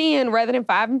 and 10 rather than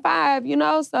 5 and 5, you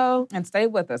know, so. And stay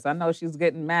with us. I know she's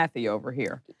getting mathy over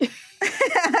here.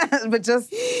 But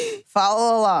just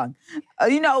follow along.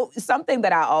 You know, something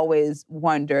that I always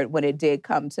wondered when it did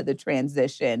come to the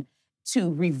transition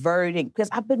to reverting, because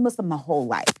I've been Muslim my whole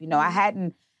life. You know, I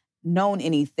hadn't known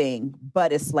anything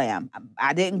but Islam.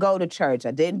 I didn't go to church.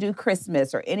 I didn't do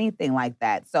Christmas or anything like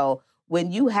that. So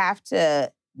when you have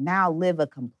to now live a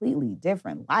completely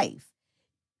different life,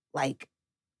 like,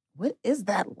 what is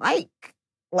that like?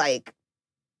 Like,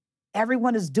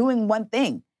 everyone is doing one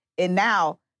thing. And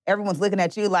now everyone's looking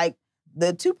at you like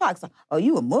the Tupac song, oh,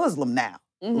 you a Muslim now.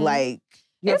 Like,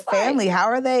 your family, how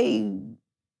are they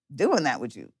doing that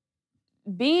with you?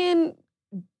 Being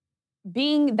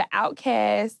the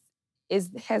outcast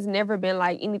has never been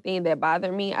like anything that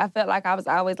bothered me. I felt like I was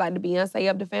always like the Beyonce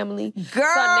of the family. Girl! So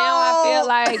now I feel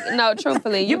like, no,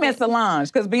 truthfully. You meant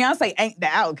Solange, because Beyonce ain't the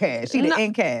outcast. She the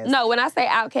incast. No, when I say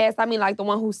outcast, I mean like the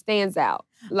one who stands out.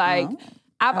 Like,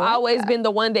 I've always been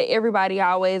the one that everybody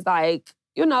always like,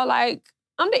 you know, like,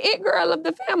 I'm the it girl of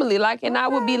the family. Like, and I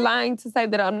would be lying to say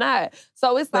that I'm not.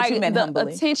 So it's like the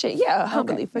humbly. attention. Yeah,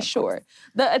 humbly, for sure.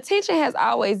 The attention has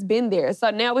always been there. So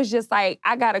now it's just like,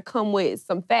 I got to come with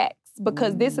some facts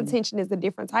because this attention is a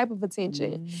different type of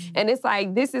attention. And it's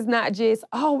like, this is not just,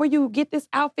 oh, where you get this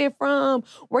outfit from,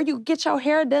 where you get your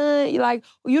hair done. You're like,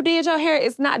 you did your hair.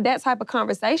 It's not that type of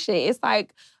conversation. It's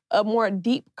like a more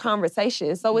deep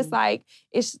conversation. So it's like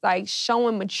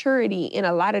showing maturity in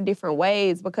a lot of different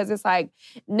ways because it's like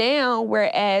now,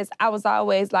 whereas I was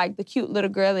always like the cute little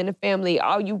girl in the family,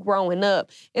 all you growing up,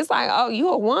 it's like, oh, you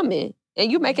a woman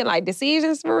and you making like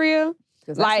decisions for real.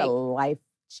 Because that's a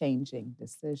life-changing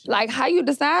decision. Like, how you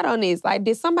decide on this? Like,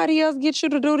 did somebody else get you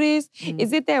to do this?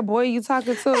 Is it that boy you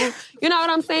talking to? You know what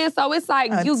I'm saying? So it's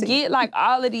like you get like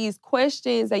all of these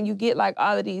questions and you get like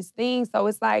all of these things. So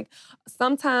it's like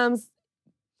sometimes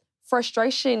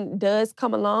frustration does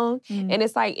come along, and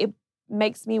it's like it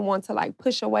makes me want to like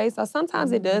push away. So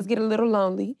sometimes it does get a little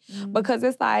lonely because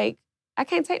it's like, I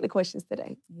can't take the questions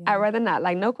today. I'd rather not.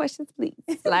 Like, no questions, please.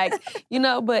 Like,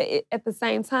 but at the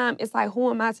same time, it's like, who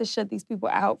am I to shut these people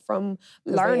out from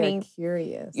learning?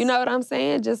 Curious. You know what I'm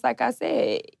saying? Just like I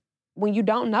said, when you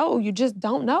don't know, you just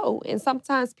don't know. And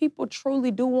sometimes people truly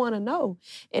do want to know.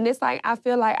 And it's like, I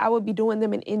feel like I would be doing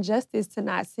them an injustice to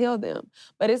not tell them.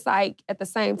 But it's like, at the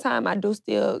same time, I do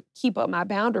still keep up my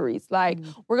boundaries. Like,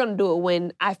 we're going to do it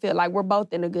when I feel like we're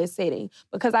both in a good setting.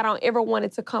 Because I don't ever want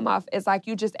it to come off as like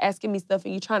you just asking me stuff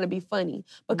and you trying to be funny.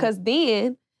 Because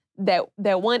then that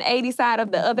 180 side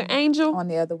of the other angel. On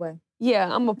the other way.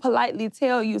 Yeah, I'm going to politely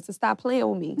tell you to stop playing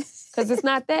with me. Because it's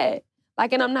not that.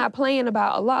 Like, and I'm not playing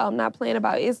about Allah. I'm not playing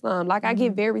about Islam. Like, I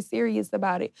get very serious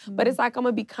about it. But it's like, I'm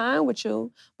going to be kind with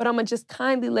you, but I'm going to just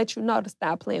kindly let you know to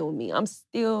stop playing with me. I'm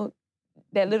still,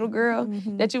 that little girl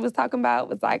that you was talking about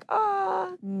was like,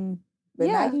 But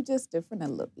now you just different a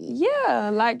little bit. Yeah,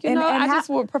 like, I just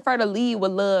would prefer to lead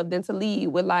with love than to lead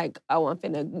with like, oh, I'm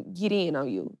finna get in on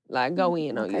you. Like, go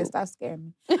in on you. Okay, stop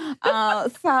scaring me.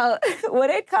 So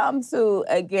when it comes to,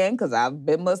 again, because I've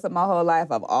been Muslim my whole life,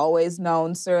 I've always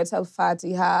known Surat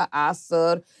al-Fatiha,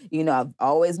 Asr, I've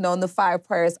always known the 5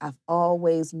 prayers. I've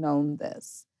always known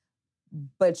this.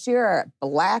 But you're a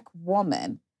Black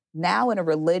woman now in a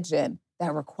religion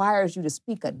that requires you to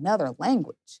speak another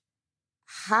language.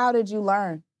 How did you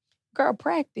learn? Girl,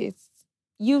 practice.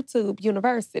 YouTube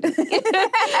University.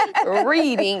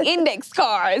 Reading, index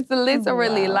cards,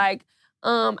 literally. Wow. Like,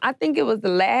 I think it was the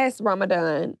last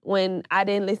Ramadan when I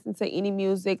didn't listen to any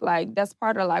music. Like, that's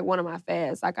part of like one of my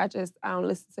fasts. Like, I don't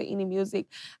listen to any music.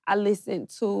 I listen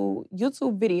to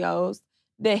YouTube videos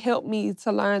that help me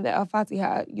to learn the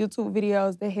Al-Fatiha. YouTube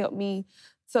videos that help me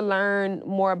to learn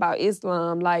more about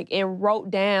Islam, like, and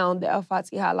wrote down the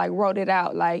Al-Fatiha, like, wrote it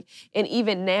out, like, and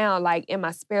even now, like, in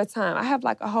my spare time, I have,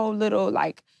 like, a whole little,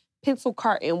 like, pencil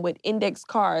carton with index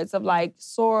cards of, like,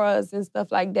 surahs and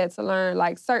stuff like that to learn,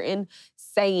 like, certain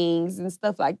sayings and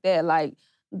stuff like that, like,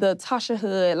 the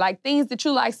tashahhud, like, things that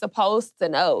you, like, supposed to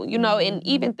know, and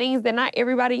even things that not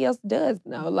everybody else does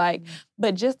know, like,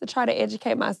 but just to try to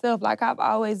educate myself, like, I've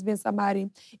always been somebody,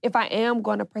 if I am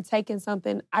going to partake in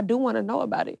something, I do want to know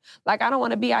about it. Like, I don't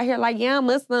want to be out here like, yeah, I'm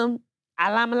Muslim,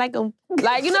 Alam alaikum.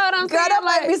 Like, you know what I'm saying? Girl, that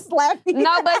might be slappy.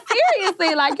 No, but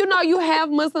seriously, like, you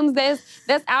have Muslims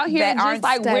that's out here That just, aren't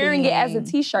like, wearing it as a studying.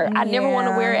 T-shirt. I never want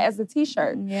to wear it Yeah. as a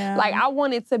T-shirt. Yeah. Like, I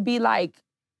want it to be, like,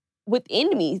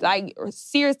 within me, like,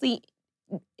 seriously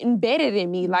embedded in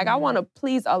me. Like, I want to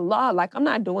please Allah. Like, I'm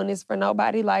not doing this for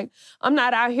nobody. Like, I'm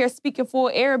not out here speaking full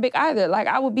Arabic either. Like,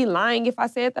 I would be lying if I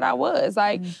said that I was.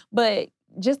 Like, but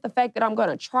just the fact that I'm going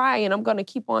to try and I'm going to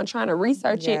keep on trying to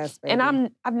research Yes, it. And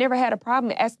baby. I've never had a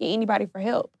problem asking anybody for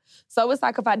help. So it's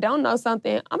like, if I don't know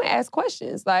something, I'm going to ask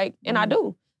questions. Like, and I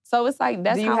do. So it's like,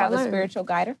 that's Do you how have I a learn. spiritual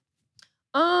guider?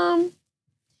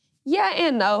 Yeah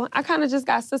and no. I kind of just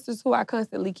got sisters who I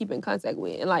constantly keep in contact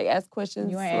with and like ask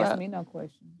questions. You ain't asked me no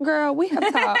question. Girl, we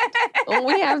have talked.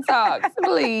 We have talked,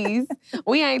 please.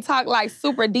 We ain't talked like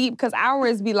super deep because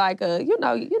ours be like you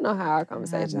know how our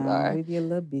conversations are. We be a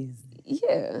little busy.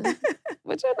 Yeah.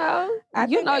 But I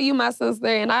think you my sister,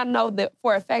 and I know that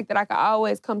for a fact that I can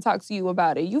always come talk to you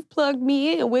about it. You've plugged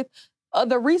me in with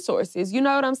other resources. You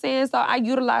know what I'm saying? So I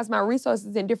utilize my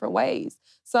resources in different ways.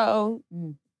 So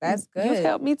That's good. You've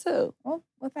helped me too. Well,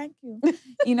 thank you.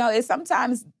 It's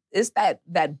sometimes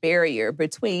that barrier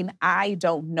between I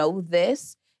don't know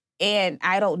this and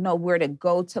I don't know where to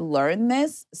go to learn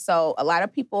this. So a lot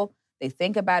of people, they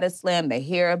think about Islam, they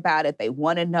hear about it, they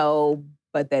want to know,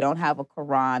 but they don't have a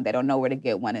Quran, they don't know where to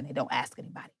get one, and they don't ask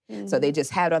anybody. So they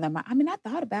just have it on their mind. I mean, I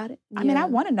thought about it. I mean, I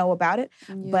want to know about it,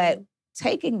 but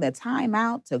taking the time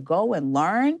out to go and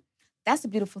learn, that's a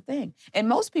beautiful thing. And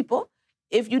most people,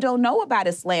 if you don't know about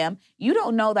Islam, you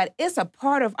don't know that it's a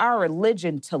part of our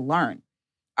religion to learn.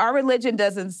 Our religion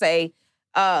doesn't say,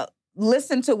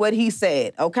 listen to what he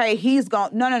said, okay? He's gone.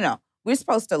 No. We're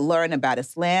supposed to learn about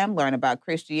Islam, learn about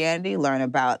Christianity, learn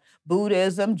about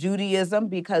Buddhism, Judaism,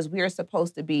 because we are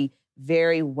supposed to be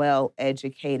very well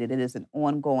educated. It is an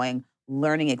ongoing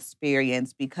learning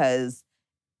experience because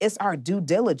it's our due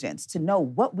diligence to know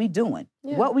what we doing,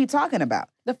 what we talking about.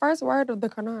 The first word of the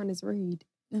Quran is read.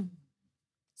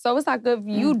 So it's like, if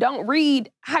you don't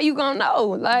read, how you gonna know?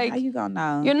 Like, how you gonna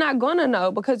know? You're not gonna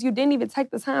know because you didn't even take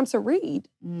the time to read.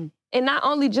 And not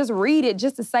only just read it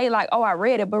just to say like, oh, I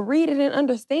read it, but read it and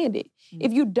understand it.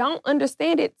 If you don't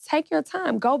understand it, take your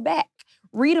time, go back,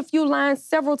 read a few lines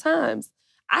several times.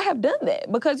 I have done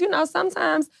that because,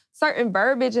 sometimes certain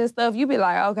verbiage and stuff, you be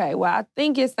like, okay, well, I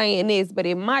think it's saying this, but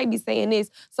it might be saying this.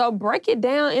 So break it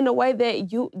down in a way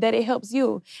that it helps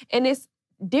you. And it's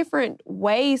different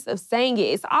ways of saying it.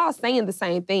 It's all saying the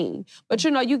same thing. But,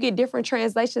 you get different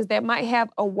translations that might have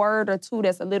a word or two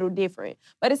that's a little different.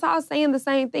 But it's all saying the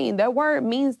same thing. That word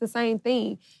means the same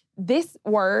thing. This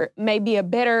word may be a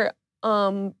better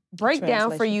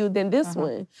breakdown for you than this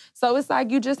one. So it's like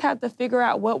you just have to figure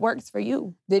out what works for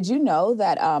you. Did you know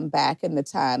that back in the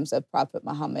times of Prophet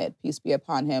Muhammad, peace be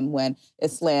upon him, when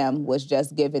Islam was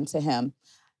just given to him,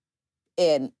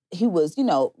 and he was,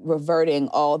 reverting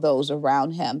all those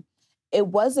around him, it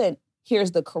wasn't,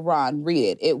 here's the Quran, read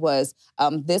it. It was,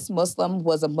 this Muslim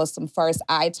was a Muslim first.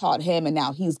 I taught him, and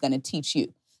now he's going to teach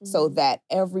you. So that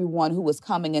everyone who was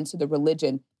coming into the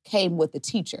religion came with a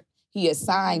teacher. He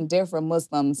assigned different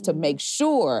Muslims to make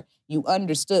sure you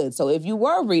understood. So if you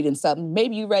were reading something,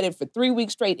 maybe you read it for 3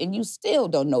 weeks straight and you still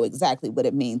don't know exactly what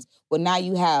it means. Well, now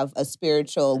you have a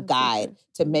spiritual guide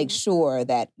to make sure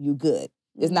that you're good.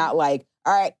 It's not like,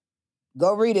 all right,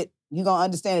 go read it. You're going to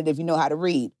understand it if you know how to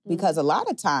read. Because a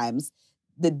lot of times,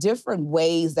 the different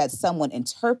ways that someone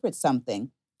interprets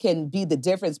something can be the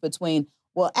difference between,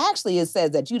 well, actually, it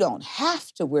says that you don't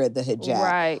have to wear the hijab.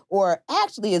 Right. Or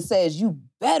actually, it says you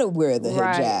better wear the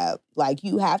hijab. Like,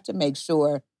 you have to make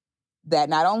sure that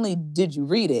not only did you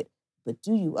read it, but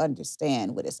do you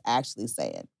understand what it's actually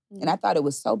saying? And I thought it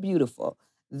was so beautiful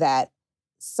that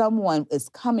someone is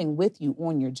coming with you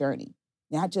on your journey.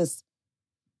 Not just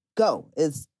go.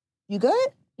 You good?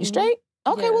 You straight?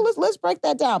 Okay, well, let's break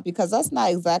that down because that's not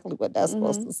exactly what that's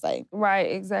supposed to say.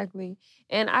 Right, exactly.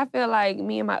 And I feel like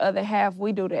me and my other half,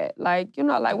 we do that. Like,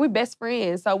 we're best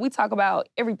friends, so we talk about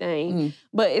everything.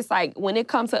 But it's like when it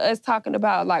comes to us talking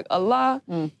about like Allah,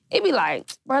 it be like,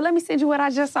 bro, let me send you what I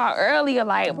just saw earlier.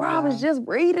 Like, bro, I was just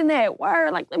reading that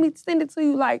word. Like, let me send it to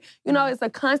you. Like, it's a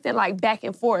constant like back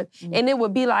and forth. And it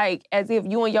would be like as if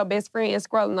you and your best friend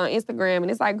scrolling on Instagram and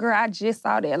it's like, girl, I just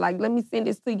saw that. Like, let me send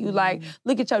this to you. Like,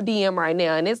 look at your DM right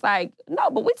now. And it's like, no,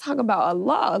 but we talking about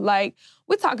Allah. Like,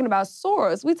 we're talking about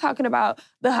surahs. We're talking about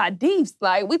the hadiths.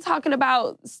 Like, we're talking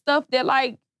about stuff that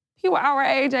like people our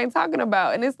age ain't talking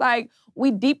about. And it's like,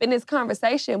 we deep in this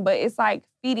conversation, but it's like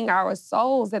feeding our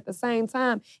souls at the same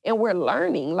time. And we're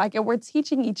learning, like, and we're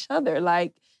teaching each other.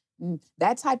 Like,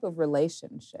 that type of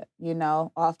relationship,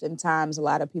 oftentimes a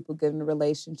lot of people get into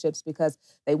relationships because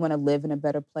they want to live in a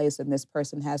better place and this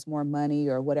person has more money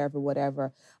or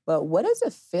whatever. But what does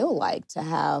it feel like to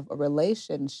have a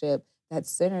relationship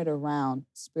that's centered around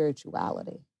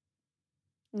spirituality?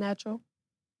 Natural.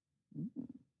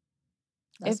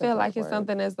 It feels like it's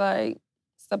something that's like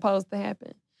supposed to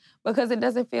happen. Because it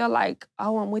doesn't feel like,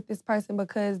 oh, I'm with this person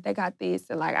because they got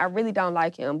this. And like, I really don't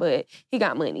like him, but he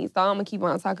got money. So I'm going to keep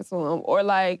on talking to him. Or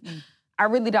like, I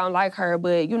really don't like her,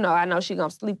 but I know she going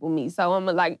to sleep with me. So I'm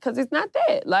like, because it's not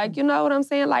that. Like, you know what I'm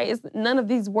saying? Like, it's none of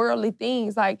these worldly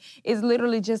things. Like, it's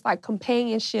literally just like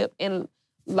companionship and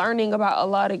learning about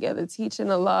Allah together, teaching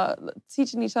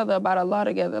each other about Allah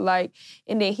together. Like,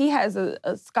 and then he has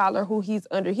a scholar who he's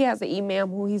under. He has an imam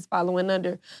who he's following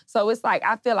under. So it's like,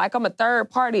 I feel like I'm a third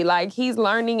party. Like, he's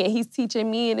learning and he's teaching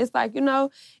me. And it's like,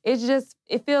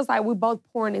 it feels like we're both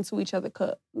pouring into each other's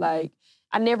cup. Like,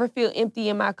 I never feel empty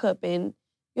in my cup. And,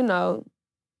 I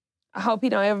hope he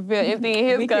don't ever feel empty in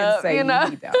his we cup, can say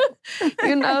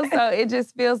he don't. So it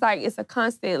just feels like it's a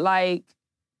constant, like,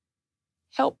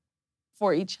 help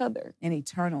for each other. And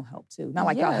eternal help, too. Not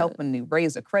like y'all helping to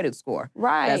raise a credit score.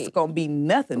 Right. That's going to be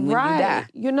nothing when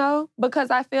you die.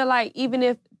 Because I feel like even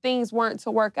if things weren't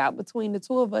to work out between the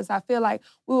two of us, I feel like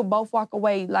we would both walk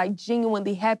away, like,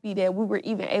 genuinely happy that we were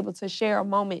even able to share a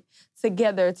moment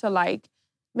together to, like,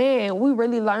 man, we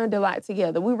really learned a lot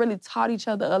together. We really taught each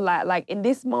other a lot. Like, in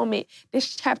this moment,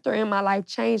 this chapter in my life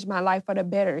changed my life for the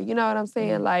better. You know what I'm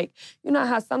saying? Like, you know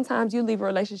how sometimes you leave a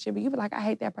relationship and you be like, I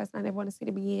hate that person. I never want to see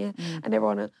them again. I never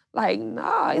want to, like,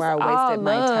 no, it's all love.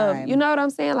 My time. You know what I'm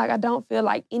saying? Like, I don't feel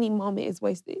like any moment is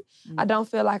wasted. I don't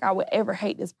feel like I would ever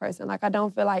hate this person. Like, I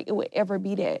don't feel like it would ever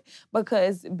be that.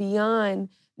 Because beyond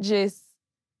just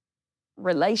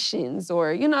relations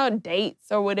or, dates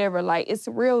or whatever, like, it's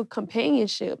a real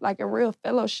companionship, like a real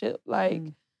fellowship. Like,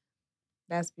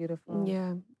 that's beautiful.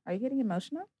 Yeah. Are you getting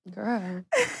emotional? Girl.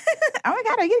 Oh my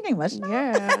God, are you getting emotional?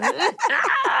 Yeah.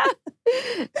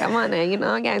 Come on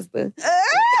now, I'm gangster.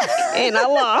 And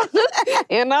Allah.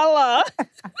 And Allah.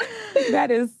 That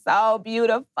is so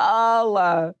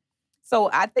beautiful.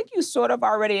 So I think you sort of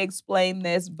already explained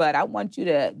this, but I want you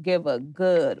to give a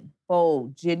good,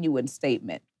 bold, genuine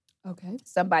statement. Okay.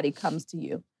 Somebody comes to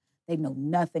you. They know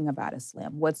nothing about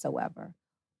Islam whatsoever.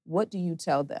 What do you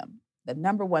tell them? the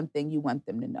number one thing you want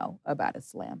them to know about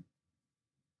Islam?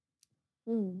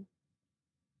 The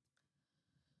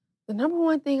number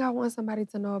one thing I want somebody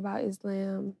to know about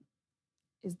Islam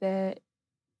is that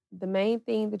the main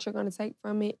thing that you're going to take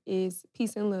from it is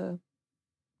peace and love,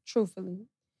 truthfully.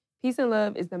 Peace and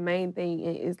love is the main thing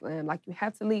in Islam. Like, you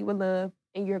have to lead with love,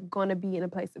 and you're going to be in a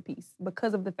place of peace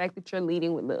because of the fact that you're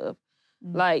leading with love.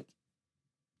 Like,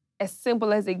 as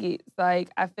simple as it gets. Like,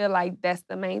 I feel like that's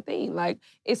the main thing. Like,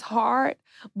 it's hard,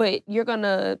 but you're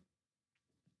gonna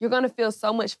feel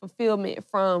so much fulfillment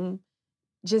from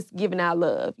just giving out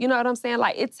love. You know what I'm saying?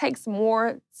 Like, it takes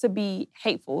more to be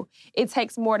hateful. It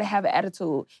takes more to have an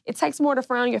attitude. It takes more to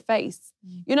frown your face.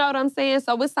 You know what I'm saying?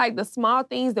 So it's like the small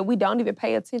things that we don't even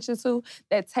pay attention to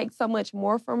that take so much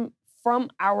more from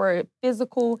our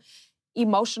physical,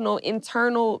 emotional,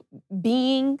 internal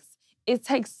beings. It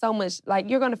takes so much, like,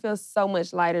 you're gonna feel so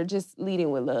much lighter just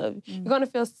leading with love. You're gonna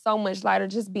feel so much lighter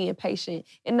just being patient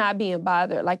and not being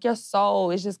bothered. Like, your soul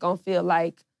is just gonna feel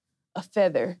like a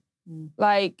feather.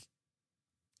 Like,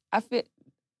 I feel,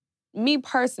 me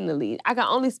personally, I can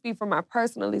only speak from my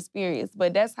personal experience,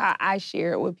 but that's how I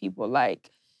share it with people. Like,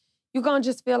 you're gonna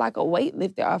just feel like a weight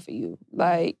lifted off of you.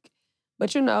 Like,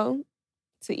 but you know,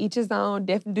 to each his own,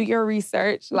 definitely do your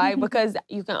research, like, because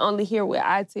you can only hear what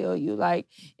I tell you. Like,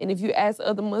 and if you ask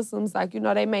other Muslims, like, you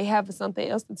know, they may have something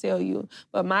else to tell you.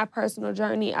 But my personal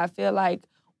journey, I feel like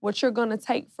what you're gonna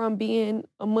take from being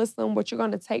a Muslim, what you're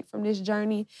gonna take from this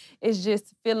journey is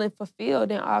just feeling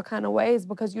fulfilled in all kind of ways,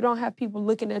 because you don't have people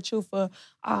looking at you for,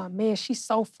 oh man, she's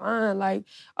so fine. Like,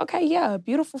 okay, yeah,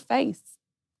 beautiful face.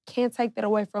 Can't take that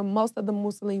away from most of the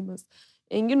Muslims.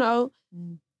 And you know,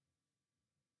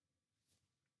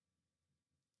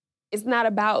 it's not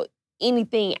about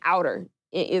anything outer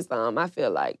in Islam, I feel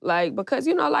like. Like, because,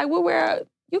 you know, like,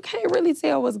 you can't really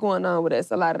tell what's going on with us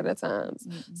a lot of the times.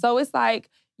 So it's like,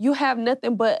 you have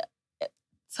nothing but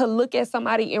to look at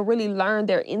somebody and really learn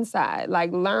their inside,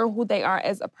 like, learn who they are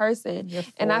as a person.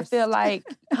 And I feel like,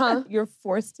 You're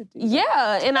forced to do that.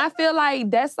 Yeah, and I feel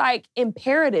like that's, like,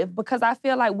 imperative, because I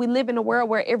feel like we live in a world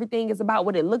where everything is about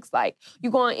what it looks like. You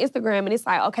go on Instagram and it's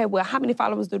like, okay, well, how many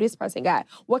followers do this person got?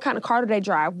 What kind of car do they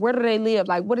drive? Where do they live?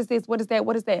 Like, what is this? What is that?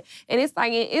 What is that? And it's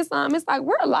like, in Islam, it's like,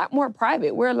 we're a lot more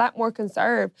private. We're a lot more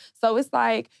conserved. So it's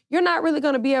like, you're not really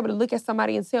gonna be able to look at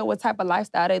somebody and tell what type of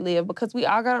lifestyle they live, because we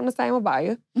all got on the same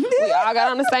abaya. We all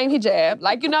got on the same hijab.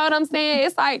 Like, you know what I'm saying?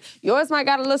 It's like, yours might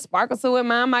got a little sparkle to it,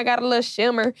 mine might got a little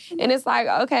shimmer. And it's like,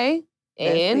 okay.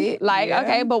 And like,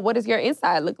 okay, but what does your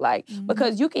inside look like?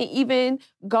 Because you can even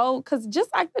go, because just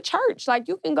like the church, like,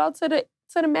 you can go to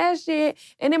the masjid,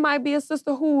 and it might be a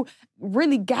sister who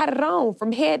really got it on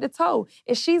from head to toe,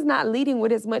 and she's not leading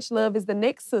with as much love as the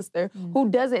next sister who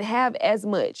doesn't have as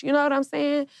much. You know what I'm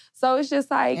saying? So it's just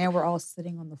like, and we're all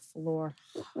sitting on the floor.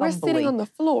 We're sitting on the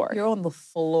floor. You're on the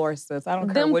floor, sis. I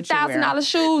don't care what you're wearing. $1,000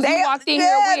 shoes you walked in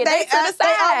here with, they to the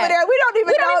side. Over there. We don't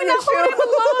even know who they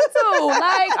belong to.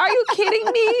 Like, are you kidding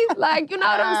me? Like, you know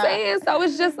what I'm saying? So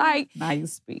it's just like, now you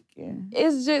speaking.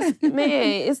 It's just,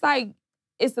 man, it's like,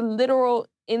 it's a literal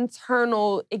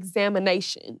internal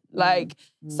examination. Like,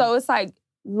 so it's like,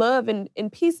 love and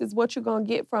peace is what you're gonna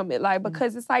get from it. Like,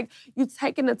 because it's like, you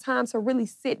taking the time to really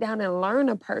sit down and learn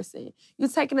a person. You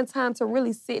taking the time to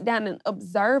really sit down and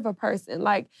observe a person.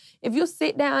 Like, if you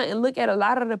sit down and look at a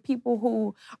lot of the people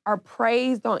who are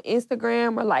praised on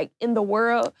Instagram or like in the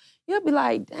world, you'll be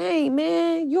like, dang,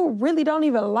 man, you really don't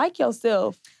even like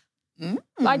yourself.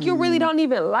 Like, you really don't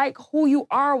even like who you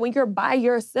are when you're by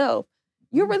yourself.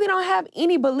 You really don't have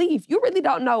any belief. You really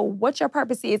don't know what your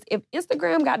purpose is. If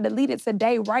Instagram got deleted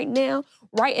today, right now,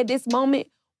 right at this moment,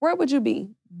 where would you be?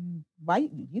 Why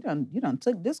you done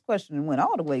took this question and went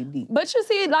all the way deep. But you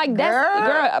see, like, girl,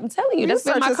 I'm telling you, that's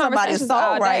been my conversation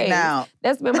all day. Right now.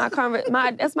 That's been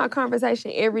that's my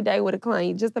conversation every day with a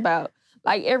client, just about.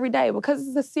 Like, every day, because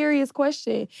it's a serious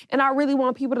question. And I really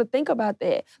want people to think about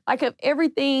that. Like, if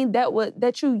everything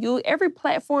that you use, every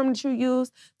platform that you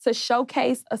use to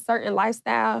showcase a certain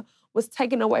lifestyle was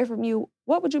taken away from you,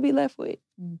 what would you be left with?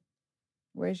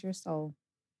 Where's your soul?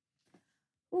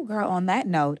 Oh, girl, on that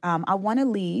note, I want to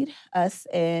lead us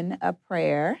in a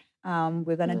prayer.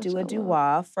 We're going to do a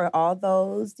dua for all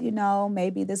those, you know,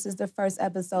 maybe this is the first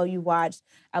episode you watched.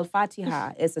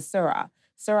 Al-Fatiha is a surah.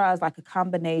 Surah is like a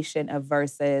combination of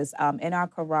verses. In our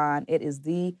Quran, it is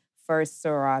the first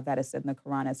surah that is in the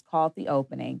Quran. It's called the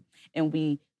opening, and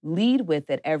we lead with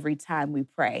it every time we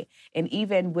pray. And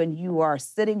even when you are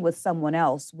sitting with someone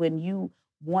else, when you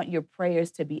want your prayers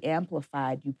to be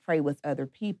amplified, you pray with other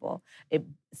people.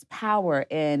 It's power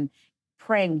in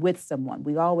praying with someone.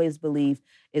 We always believe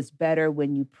it's better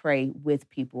when you pray with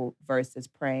people versus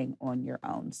praying on your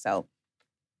own. So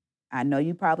I know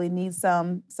you probably need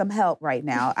some help right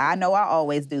now. I know I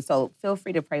always do. So feel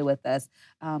free to pray with us.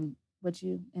 Would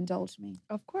you indulge me?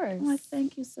 Of course. Oh,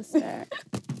 thank you, sister.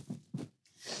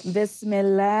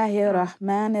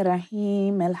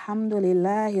 Bismillahirrahmanirrahim.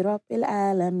 Alhamdulillahi Rabbil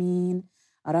Alameen.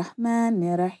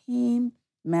 Rahmanirrahim.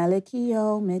 Maliki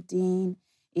Yawmiddin.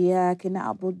 إياك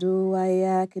نعبد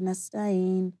وإياك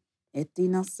نستعين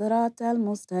اهدنا الصراط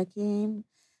المستقيم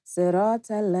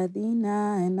صراط الذين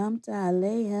أنعمت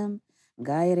عليهم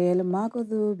غير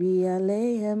المغضوب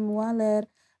عليهم ولا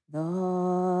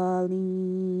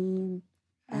الضالين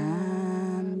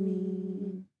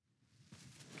آمين.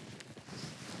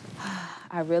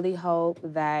 I really hope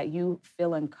that you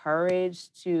feel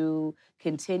encouraged to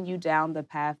continue down the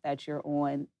path that you're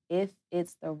on if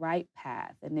it's the right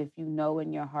path. And if you know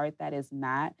in your heart that is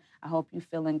not, I hope you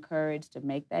feel encouraged to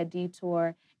make that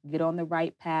detour, get on the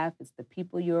right path. It's the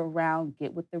people you're around,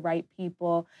 get with the right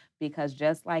people, because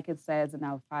just like it says in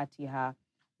our Fatiha,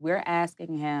 we're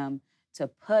asking him to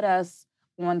put us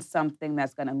on something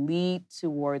that's going to lead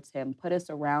towards him, put us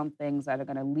around things that are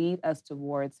going to lead us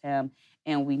towards him.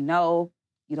 And we know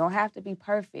you don't have to be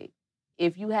perfect.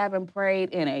 If you haven't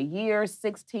prayed in a year,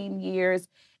 16 years,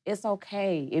 it's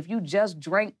okay. If you just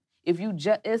drink, it's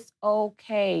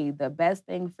okay. The best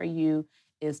thing for you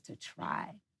is to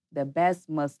try. The best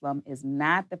Muslim is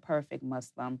not the perfect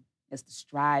Muslim, it's the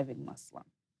striving Muslim.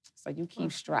 So you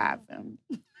keep striving.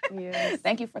 Yes.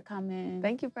 Thank you for coming.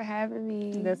 Thank you for having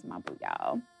me. This is my boo,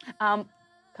 y'all.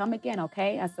 Come again,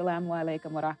 okay? Assalamu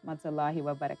alaikum wa rahmatullahi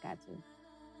wa barakatuh.